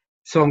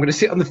 So I'm going to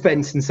sit on the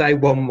fence and say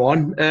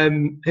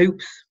 1-1.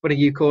 Hoops, what do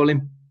you call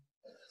him?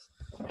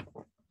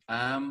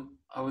 I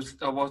was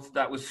going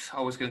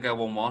to go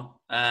 1-1.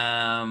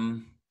 I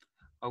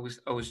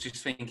was just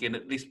thinking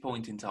at this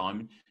point in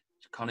time,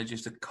 kind of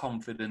just a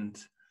confident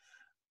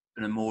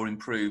and a more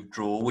improved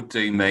draw would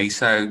do me.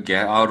 So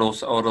yeah, I'd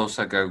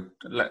also go.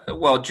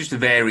 Well, just to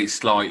vary it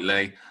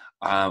slightly,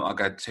 I'll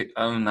go to.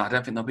 No, I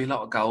don't think there'll be a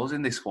lot of goals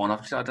in this one.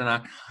 I don't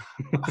know.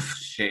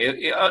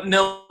 Shit,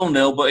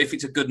 0-0. But if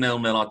it's a good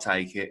 0-0, I'll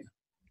take it.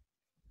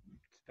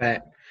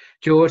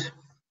 George,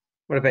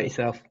 what about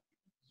yourself?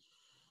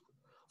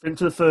 I think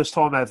for the first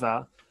time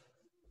ever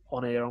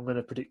on here, I'm going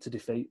to predict a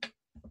defeat.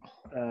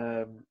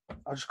 I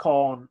just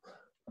can't.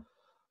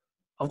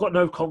 I've got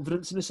no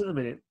confidence in this at the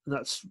minute, and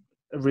that's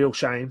a real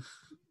shame.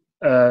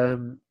 I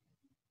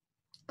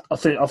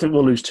think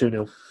we'll lose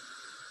 2-0.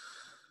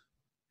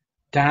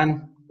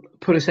 Dan,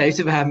 put us out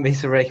of our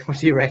misery. What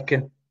do you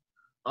reckon?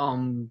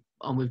 I'm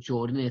with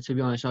Jordan here. To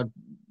be honest, I'd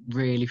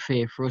really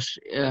fear for us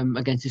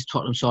against this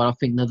Tottenham side. I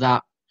think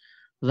that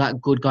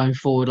good going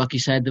forward. Like you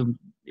said,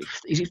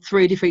 is it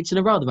 3 defeats in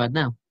a row they've had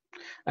now?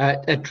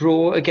 A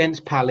draw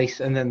against Palace,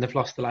 and then they've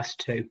lost the last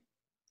 2.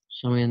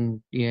 So I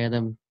mean, yeah,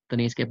 they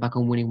need to get back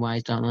on winning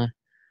ways, don't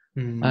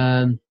they?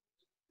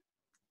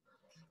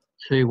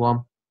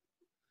 2-1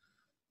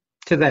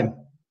 to them.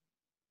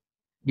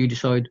 You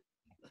decide.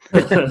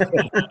 I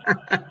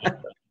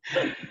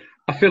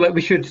feel like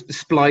we should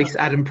splice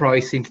Adam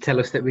Price in to tell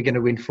us that we're going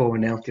to win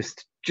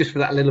 4-0, just for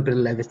that little bit of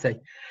levity.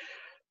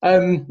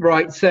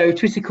 Right, so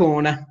Twitter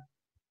Corner.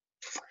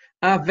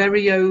 Our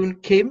very own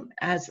Kim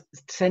has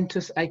sent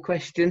us a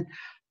question.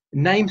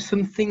 Name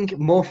something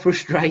more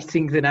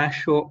frustrating than our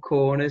short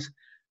corners.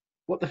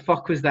 What the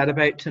fuck was that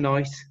about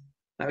tonight?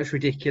 That was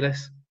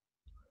ridiculous.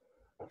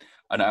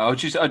 I know.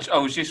 I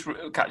was just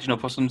catching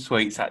up on some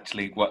tweets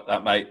actually. What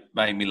that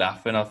made me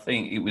laugh, and I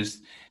think it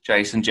was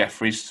Jason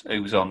Jeffries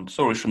who was on.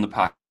 Saw us from the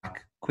pack.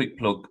 Quick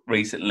plug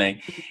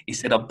recently. He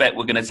said, "I bet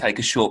we're going to take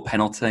a short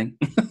penalty."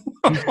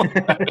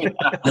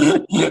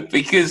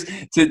 Because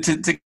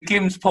to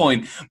Kim's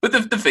point, but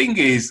the thing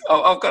is,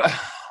 I'll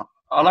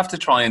have to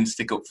try and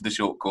stick up for the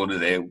short corner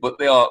there, but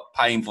they are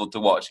painful to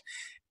watch.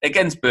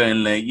 Against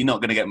Burnley, you're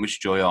not going to get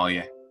much joy, are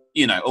you?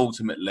 You know,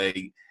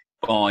 ultimately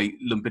by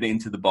lumping it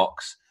into the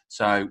box.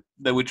 So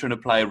they were trying to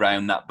play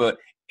around that, but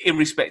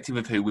irrespective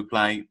of who we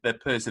play, they're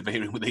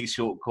persevering with these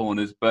short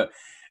corners, but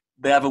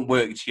they haven't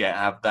worked yet,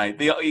 have they?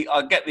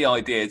 I get the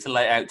idea to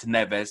lay it out to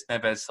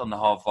Neves on the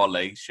half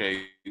volley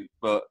shoot,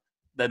 but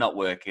they're not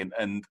working,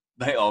 and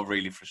they are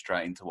really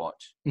frustrating to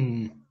watch.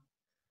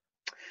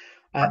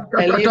 I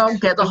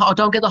don't get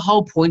the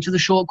whole point of the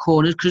short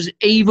corners because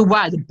either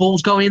way, the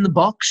ball's going in the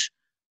box.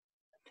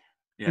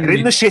 Yeah. You're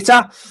in the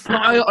shitter.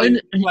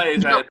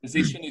 Players out of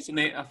position, isn't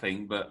it? I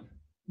think, but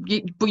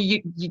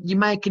you're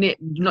making it,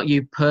 not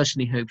you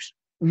personally, Hoops.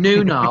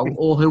 Nuno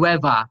or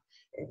whoever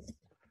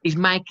is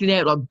making it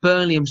out like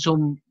Burnley and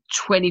some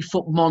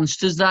 20-foot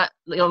monsters that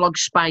like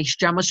Space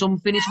Jam or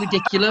something. It's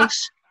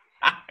ridiculous.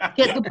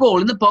 Get the ball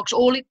in the box.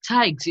 All it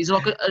takes is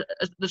like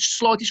the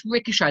slightest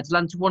ricochet to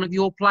land to one of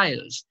your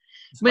players.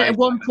 I mean, at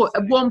one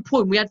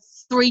point, we had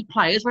 3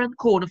 players around the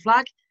corner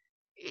flag.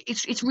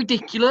 It's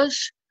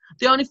ridiculous.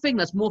 The only thing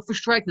that's more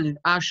frustrating than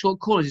our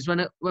short corners is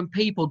when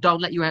people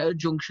don't let you out at a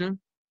junction.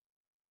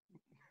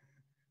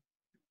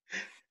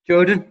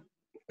 Jordan,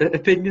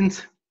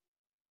 opinions?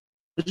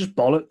 They're just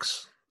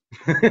bollocks.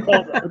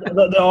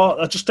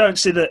 I just don't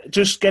see that.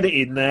 Just get it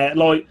in there.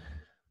 Like,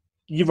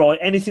 you're right.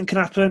 Anything can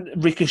happen.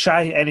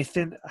 Ricochet,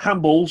 anything.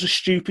 Handballs are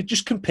stupid.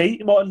 Just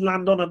compete. It might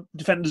land on a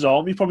defender's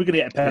arm. You're probably going to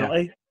get a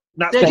penalty.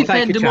 Yeah. Their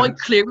defender might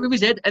clear with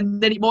his head, and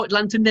then it might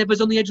land to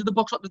Neves on the edge of the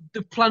box, like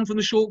the plan from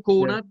the short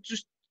corner. Yeah.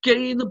 Just get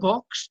it in the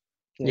box.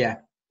 Yeah.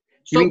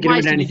 Stop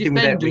wasting your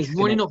defenders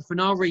running up for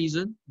no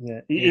reason.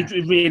 Yeah, it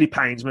really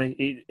pains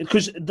me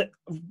because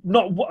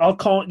I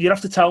can't. You'd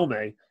have to tell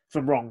me if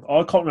I'm wrong.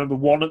 I can't remember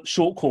one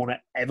short corner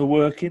ever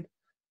working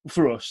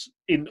for us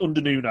under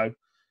Nuno.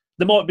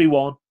 There might be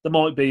one,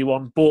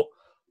 but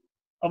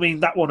I mean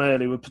that one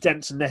earlier with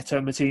Podence and Neto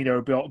and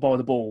Martino by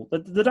the ball.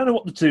 They don't know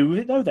what to do with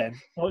it though. Then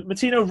like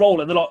Martino roll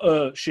it and they're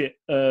like, shit.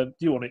 Do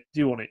you want it?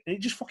 And it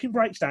just fucking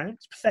breaks down.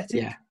 It's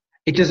pathetic. Yeah.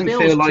 It doesn't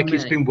feel like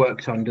it's been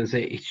worked on, does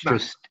it? It's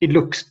just, it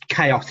looks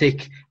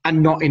chaotic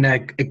and not in a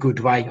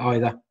good way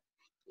either.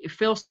 It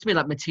feels to me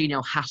like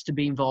Martino has to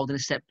be involved in a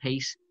set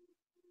piece.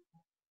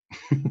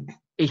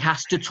 He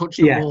has to touch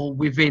the ball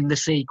within the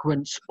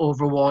sequence,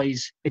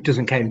 otherwise... It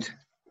doesn't count.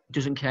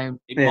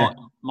 It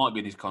might be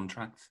in his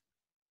contract.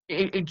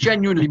 It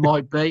genuinely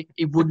might be.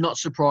 It would not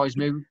surprise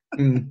me.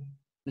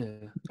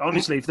 Yeah.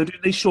 Honestly, if they're doing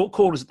these short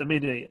corners at the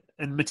minute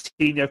and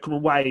Matinho come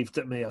and waved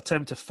at me, I tell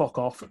him to fuck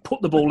off and put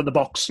the ball in the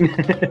box.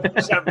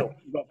 Samuel,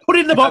 put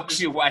it in the box.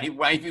 You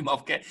wave him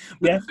off. But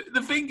Yeah.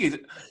 the thing is,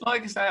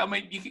 like I say, I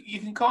mean, you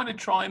can kind of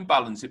try and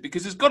balance it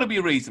because there's got to be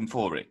a reason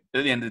for it.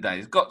 At the end of the day,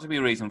 there's got to be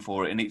a reason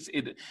for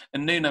it,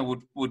 and Nuno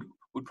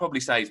would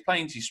probably say he's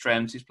playing to his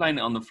strengths, he's playing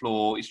it on the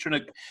floor, he's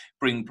trying to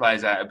bring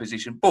players out of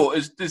position. But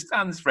as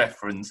Dan's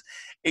reference,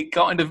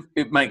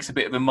 it makes a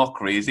bit of a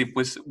mockery as if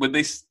we're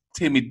this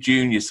timid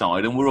junior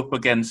side and we're up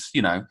against,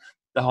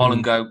 the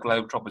Holland Go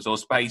Globetrotters or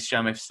Space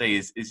Jam FC,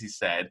 as he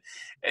said.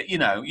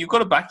 You've got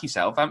to back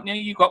yourself, haven't you?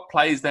 You've got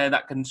players there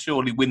that can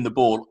surely win the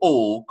ball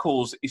or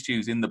cause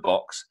issues in the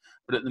box.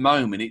 But at the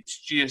moment,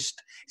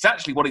 it's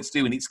actually what it's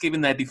doing. It's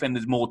giving their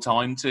defenders more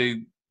time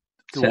to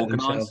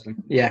organise.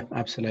 Yeah,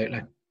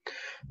 absolutely.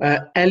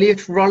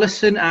 Elliot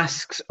Rollison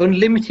asks,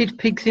 unlimited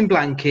pigs in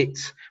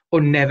blankets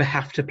or never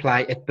have to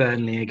play at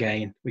Burnley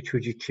again? Which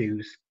would you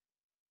choose?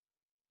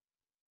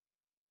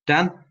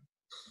 Dan?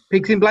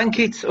 Pigs in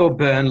blankets or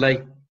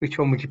Burnley? Which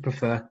one would you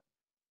prefer?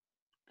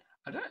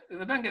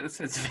 I don't get the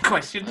sense of the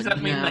question. Does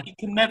that mean that you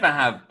can never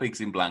have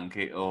pigs in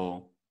blanket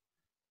or...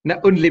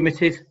 No,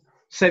 unlimited.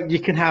 So you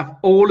can have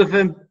all of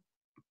them,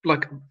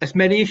 like as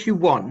many as you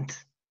want,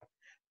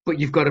 but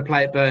you've got to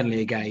play at Burnley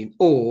again.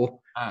 Or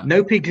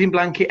no pigs in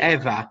blanket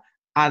ever,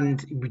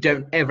 and we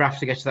don't ever have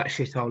to get to that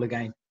shithole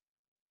again.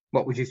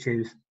 What would you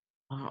choose?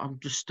 I'm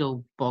just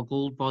still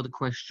boggled by the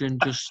question.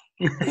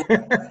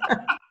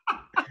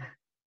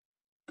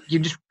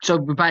 So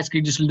we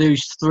basically just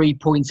lose 3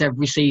 points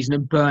every season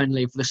at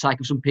Burnley for the sake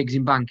of some pigs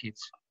in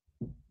blankets.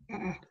 Is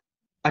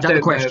that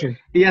the question?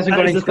 He hasn't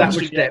got into that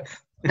much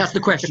depth. That's the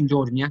question,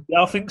 Jordan, yeah?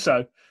 Yeah, I think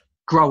so.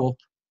 Grow up.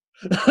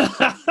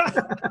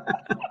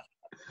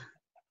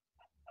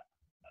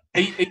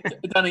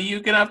 Dan, are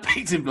you going to have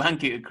pigs in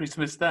blanket at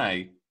Christmas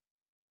Day?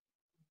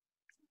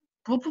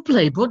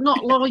 Probably, but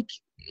not like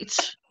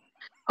it's...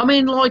 I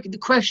mean, like, the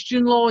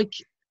question, like,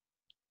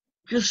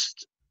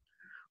 just...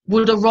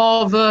 Would I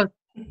rather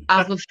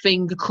have a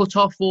finger cut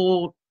off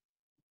or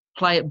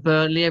play at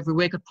Burnley every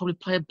week? I'd probably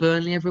play at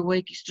Burnley every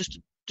week. It's just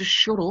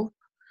shut up.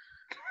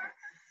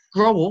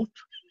 Grow up.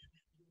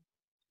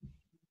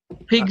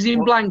 Pigs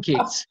in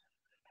blankets.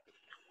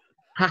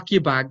 Pack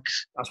your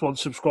bags. That's one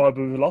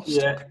subscriber we lost.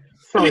 Yeah.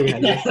 Sorry,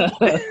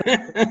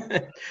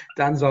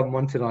 Dan's on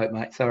one tonight,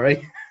 mate.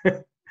 Sorry.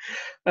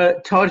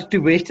 Todd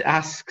DeWitt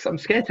asks, I'm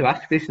scared to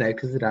ask this now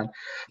because of Dan.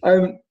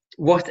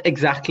 What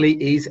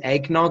exactly is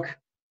eggnog?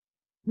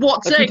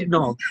 What's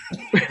eggnog?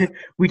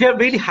 We don't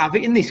really have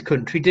it in this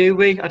country, do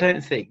we? I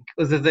don't think,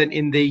 other than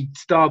in the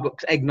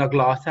Starbucks eggnog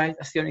latte.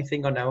 That's the only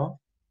thing I know of.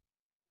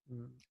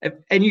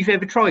 And you've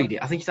ever tried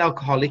it? I think it's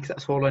alcoholic.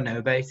 That's all I know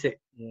about it.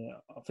 Yeah,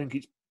 I think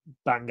it's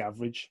bang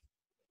average.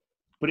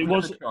 But it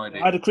was. I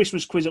had a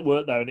Christmas quiz at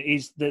work though, and it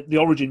is the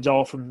origins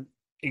are from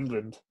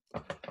England,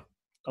 I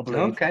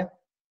believe. Okay.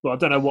 Well, I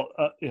don't know what.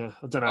 I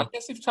don't know. I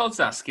guess if Todd's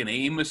asking it,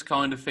 he must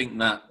kind of think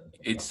that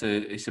it's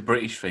a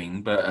British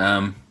thing. But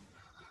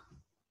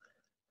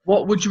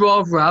what would you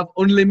rather have?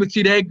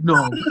 Unlimited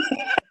eggnog,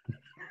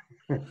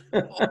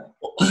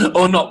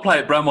 or not play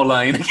at Bramall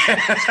Lane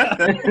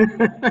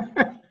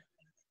again?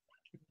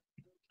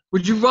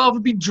 Would you rather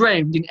be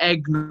drowned in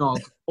eggnog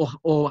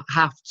or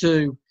have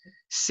to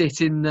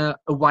sit in the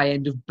away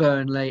end of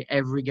Burnley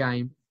every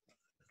game?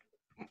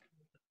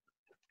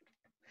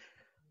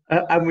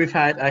 And we've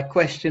had a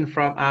question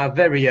from our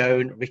very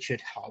own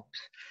Richard Hobbs,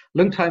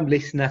 long-time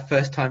listener,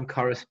 first-time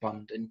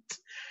correspondent.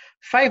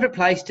 Favourite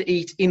place to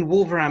eat in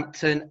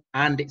Wolverhampton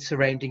and its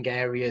surrounding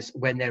areas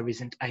when there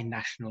isn't a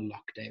national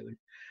lockdown?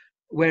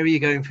 Where are you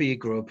going for your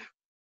grub?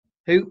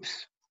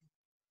 Hoops?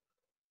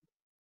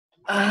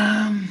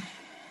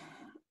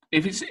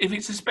 If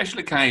it's a special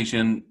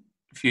occasion,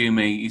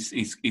 Fiume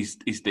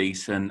is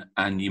decent,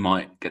 and you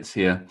might get to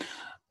see a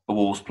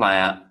Wolves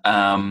player.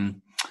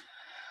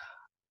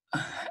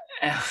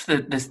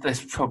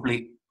 There's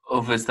probably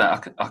others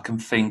that I can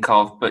think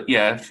of, but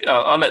yeah,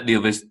 I'll let the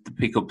others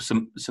pick up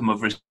some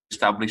other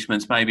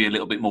establishments, maybe a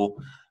little bit more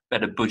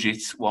better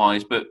budget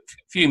wise. But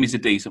Fiume is a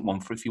decent one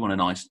for if you want a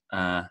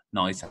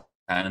nice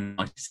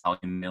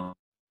Italian meal.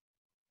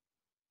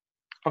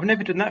 I've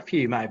never done that for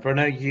you, mate, but I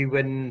know you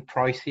and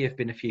Pricey have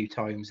been a few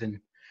times and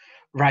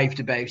raved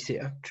about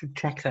it.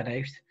 Check that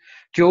out.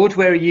 George,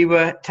 where are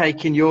you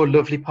taking your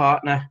lovely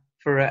partner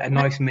for a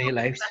nice meal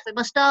out?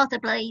 My starter,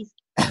 please.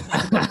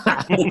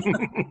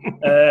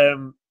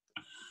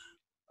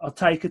 I'll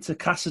take her to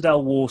Casa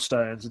del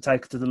Warstones and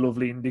take her to the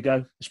lovely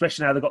Indigo,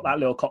 especially now they've got that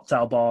little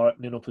cocktail bar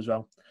opening up as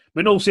well.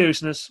 But in all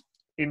seriousness,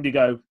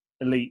 Indigo,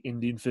 elite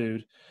Indian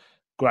food,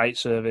 great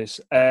service.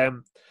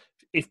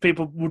 If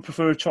people would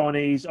prefer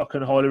Chinese, I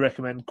can highly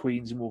recommend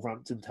Queen's in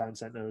Wolverhampton Town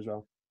Centre as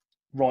well.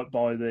 Right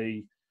by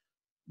I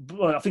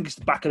think it's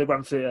the back of the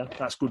Grand Theatre.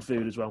 That's good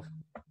food as well.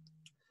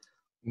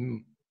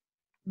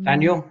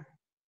 Daniel?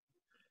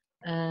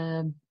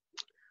 I'm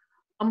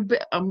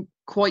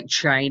quite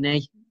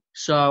chainy,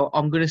 so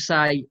I'm going to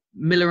say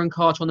Miller and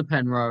Carter on the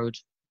Pen Road,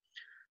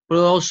 but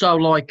also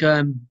like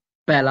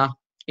Bella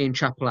in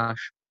Chapel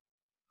Ash.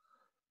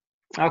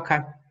 Okay,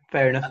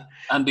 fair enough.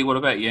 Andy, what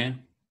about you?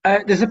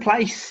 There's a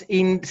place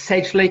in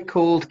Sedgley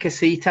called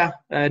Casita,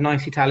 a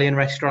nice Italian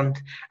restaurant.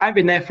 I haven't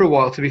been there for a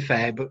while, to be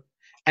fair, but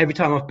every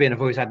time I've been, I've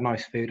always had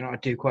nice food, and I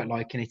do quite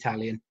like an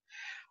Italian.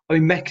 I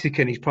mean,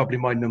 Mexican is probably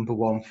my number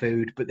one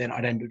food, but then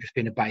I'd end up just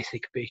being a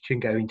basic bitch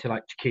and going to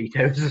like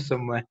Chiquitos or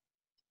somewhere.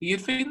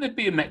 You'd think there'd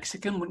be a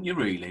Mexican, wouldn't you,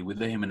 really, with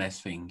the Jimenez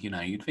thing? You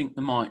know, you'd think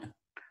they might.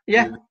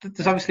 Yeah,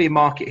 there's obviously a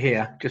market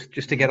here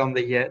just to get on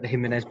the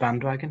Jimenez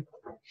bandwagon.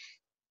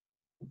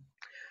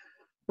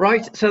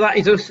 Right, so that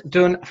is us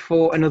done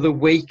for another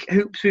week.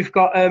 Hoops, we've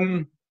got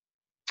a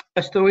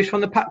stories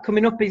from the pack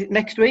coming up. Is it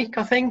next week,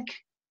 I think?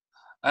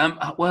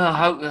 Well,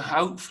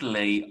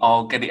 hopefully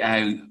I'll get it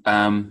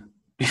out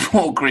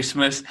before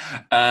Christmas.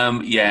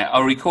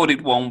 I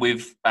recorded one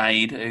with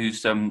Aid,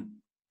 who's,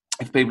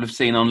 if people have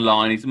seen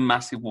online, he's a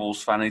massive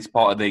Wolves fan. He's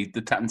part of the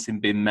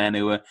Tansing Bin men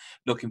who are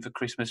looking for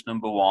Christmas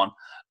number one.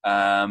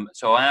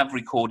 So I have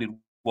recorded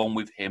one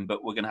with him,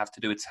 but we're going to have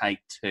to do a take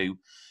 2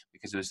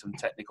 because there was some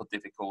technical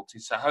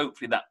difficulties. So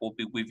hopefully that will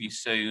be with you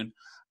soon.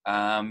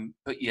 I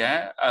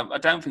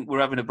don't think we're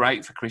having a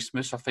break for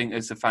Christmas. I think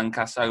as a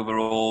Fancast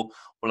overall,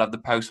 we'll have the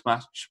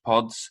post-match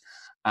pods,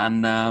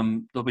 and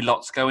there'll be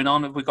lots going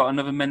on. Have we got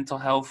another mental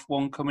health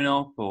one coming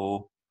up,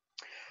 or?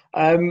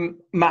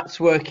 Matt's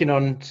working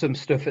on some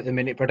stuff at the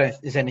minute, but I don't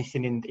think there's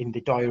anything in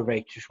the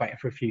diary. Just waiting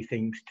for a few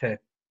things to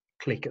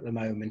click at the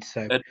moment.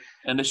 So,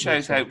 and a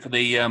shout out for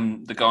the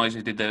guys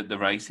who did the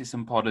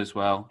racism pod as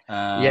well.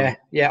 I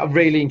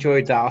really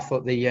enjoyed that. I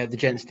thought the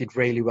gents did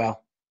really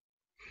well.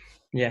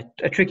 Yeah,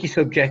 a tricky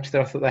subject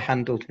that I thought they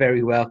handled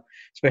very well,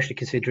 especially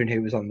considering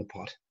who was on the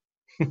pod.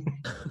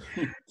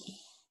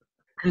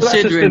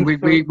 Considering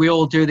we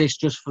all do this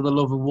just for the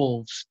love of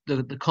Wolves,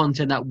 the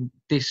content that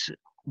this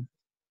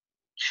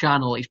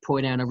channel is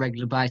putting out on a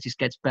regular basis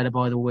gets better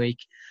by the week.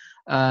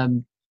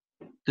 The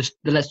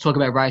Let's Talk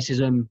About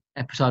Racism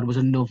episode was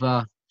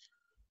another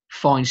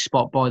fine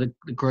spot by the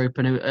group,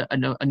 and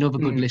another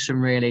good listen,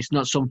 really. It's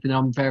not something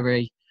I'm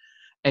very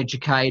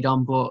educated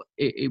on, but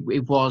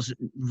it was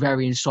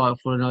very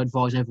insightful, and I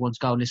advise everyone to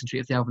go and listen to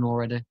it if they haven't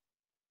already.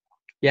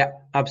 Yeah,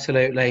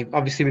 absolutely.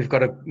 Obviously, we've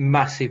got a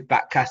massive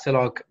back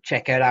catalogue.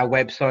 Check out our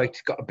website.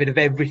 It's got a bit of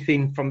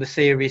everything from the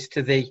serious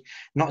to the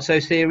not so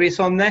serious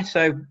on there.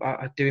 So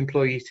I do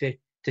implore you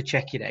to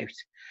check it out.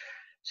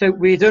 So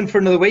we're done for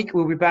another week.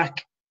 We'll be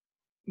back.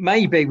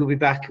 Maybe we'll be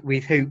back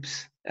with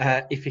Hoops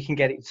if we can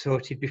get it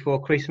sorted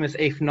before Christmas.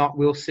 If not,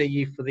 we'll see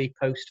you for the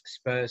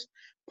post-Spurs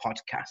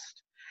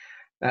podcast.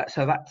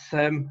 So that's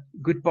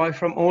goodbye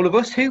from all of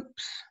us,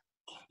 Hoops.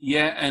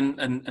 Yeah,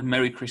 and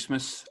Merry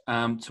Christmas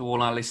to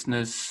all our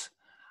listeners,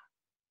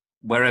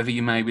 wherever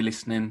you may be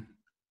listening,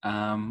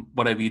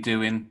 whatever you're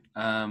doing.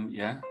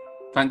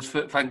 Thanks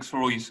for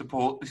all your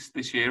support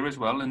this year as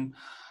well, and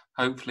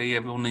hopefully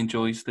everyone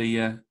enjoys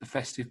the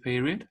festive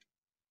period.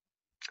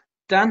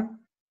 Dan?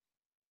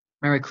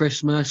 Merry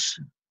Christmas.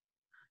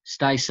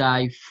 Stay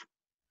safe.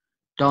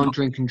 Don't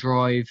drink and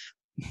drive.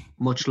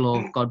 Much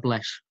love. God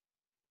bless.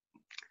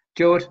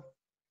 George?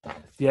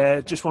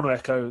 Yeah, just want to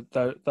echo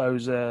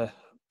those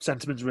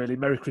sentiments, really.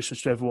 Merry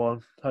Christmas to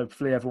everyone.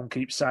 Hopefully everyone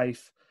keeps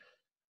safe.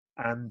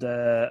 And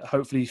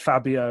hopefully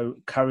Fabio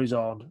carries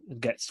on and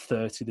gets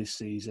 30 this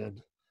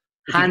season.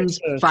 Hands,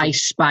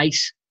 face,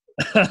 space.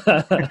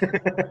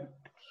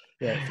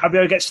 Yeah,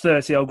 Fabio gets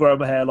 30, I'll grow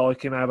my hair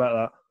like him. How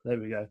about that? There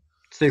we go.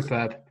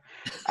 Superb.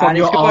 From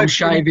your arm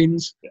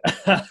shavings.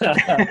 I'll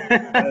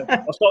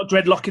start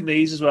dreadlocking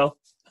these as well.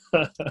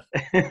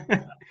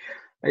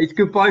 It's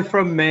goodbye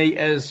from me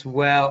as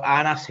well.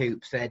 And as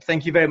Hoop said,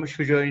 thank you very much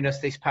for joining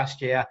us this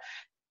past year.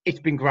 It's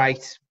been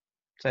great.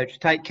 So just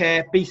take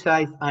care, be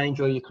safe, and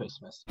enjoy your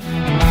Christmas.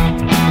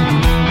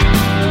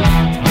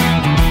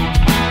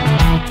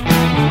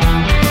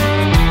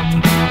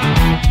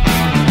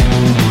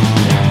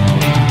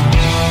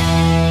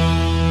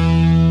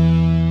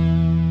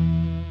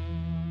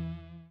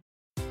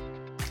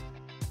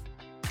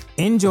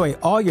 Enjoy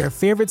all your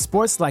favorite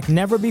sports like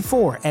never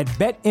before at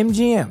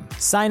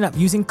BetMGM. Sign up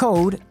using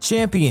code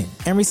CHAMPION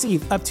and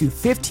receive up to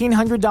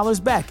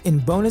 $1,500 back in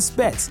bonus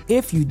bets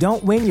if you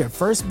don't win your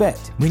first bet.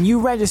 When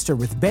you register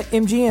with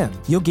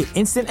BetMGM, you'll get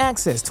instant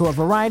access to a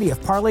variety of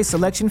parlay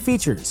selection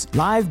features,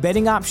 live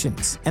betting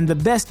options, and the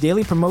best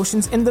daily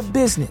promotions in the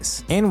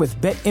business. And with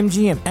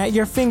BetMGM at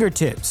your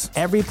fingertips,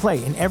 every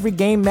play and every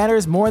game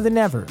matters more than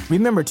ever.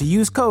 Remember to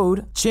use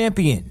code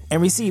CHAMPION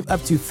and receive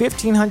up to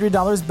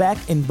 $1,500 back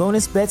in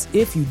bonus bets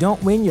if you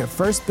don't win your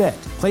first bet.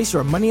 Place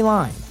your money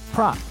line,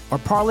 prop, or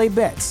parlay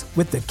bets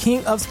with the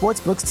king of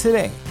sportsbooks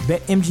today.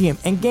 BetMGM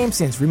and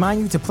GameSense remind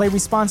you to play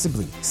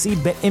responsibly. See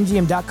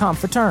BetMGM.com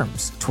for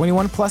terms.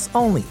 21 plus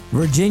only.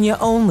 Virginia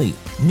only.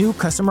 New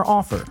customer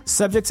offer.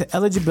 Subject to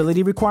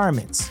eligibility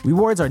requirements.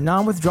 Rewards are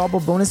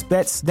non-withdrawable bonus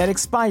bets that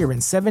expire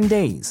in 7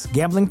 days.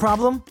 Gambling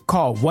problem?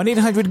 Call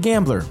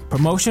 1-800-GAMBLER.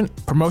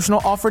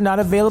 Promotional offer not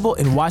available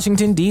in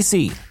Washington,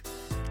 D.C.